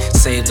champagne.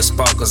 Save the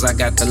sparkles, I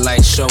got the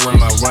light show in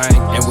my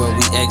ring. And when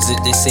we exit,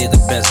 they say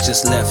the best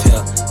just left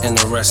here. And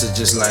the rest is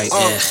just like,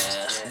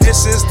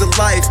 This is the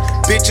life,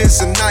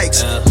 bitches and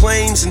Nikes,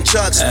 planes and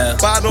chucks,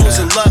 bottles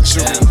and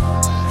luxury.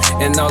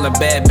 And all the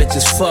bad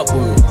bitches fuck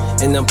with me,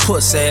 and them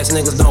puss ass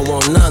niggas don't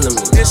want none of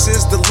me. This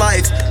is the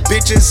life,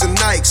 bitches and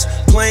Nikes,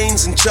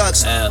 planes and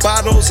chucks,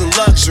 bottles and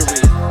luxury.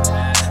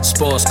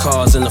 Sports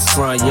cars in the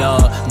front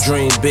yard,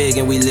 dream big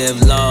and we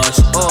live large.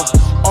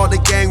 All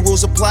the gang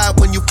rules apply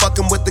when you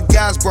fucking with the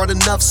guys. Brought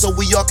enough so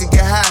we all can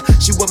get high.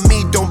 She with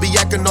me, don't be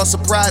acting all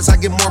surprised. I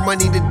get more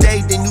money today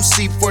than you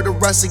see for the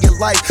rest of your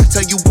life.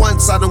 Tell you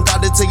once, I don't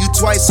gotta tell you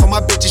twice. All my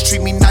bitches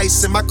treat me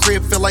nice, and my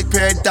crib feel like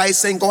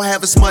paradise. Ain't gon'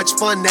 have as much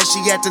fun as she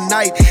had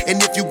tonight.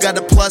 And if you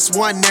got a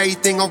 +1,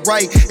 everything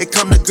alright. It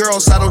come to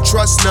girls, I don't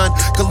trust none.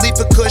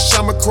 Khalifa Kush,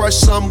 I'ma crush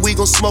some. We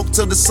gon' smoke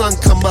till the sun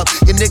come up.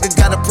 Your nigga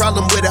got a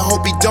problem with it,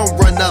 hope he don't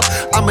run up.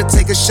 I'ma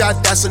take a shot,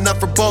 that's enough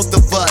for both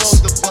of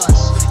us.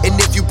 And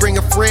if you bring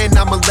a friend,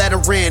 I'ma let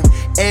her in.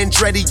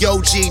 Andretti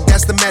OG,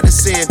 that's the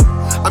medicine.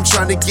 I'm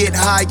trying to get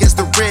high as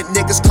the rent.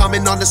 Niggas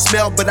comment on the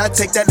smell, but I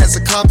take that as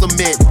a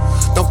compliment.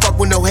 Don't fuck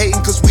with no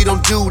hating, cause we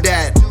don't do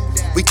that.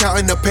 We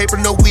counting the paper,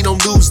 no, we don't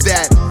lose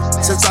that.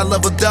 Since I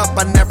leveled up,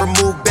 I never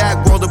moved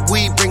back. World of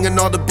weed, bringing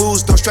all the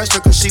booze. Don't stress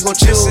her, cause she gon'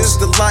 choose. This is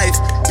the life,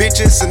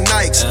 bitches and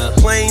Nikes,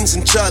 planes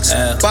and chucks,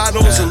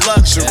 bottles and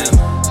luxury.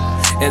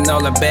 And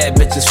all the bad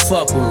bitches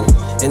fuck with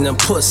me, and them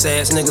puss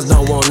ass niggas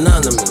don't want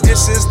none of me.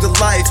 This is the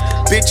life,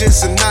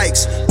 bitches and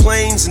Nikes,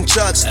 planes and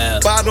chucks,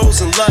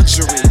 bottles and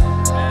luxury.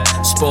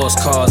 Sports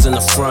cars in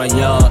the front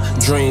yard,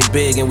 dream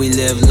big and we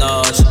live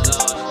large.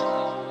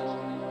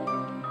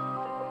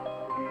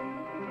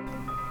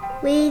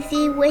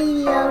 Weezy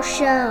Radio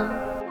Show.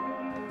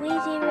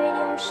 Weezy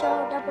Radio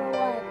Show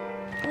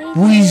 #1.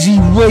 Weezy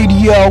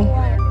Radio.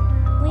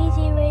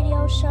 Weezy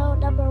Radio Show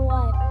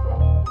 #1.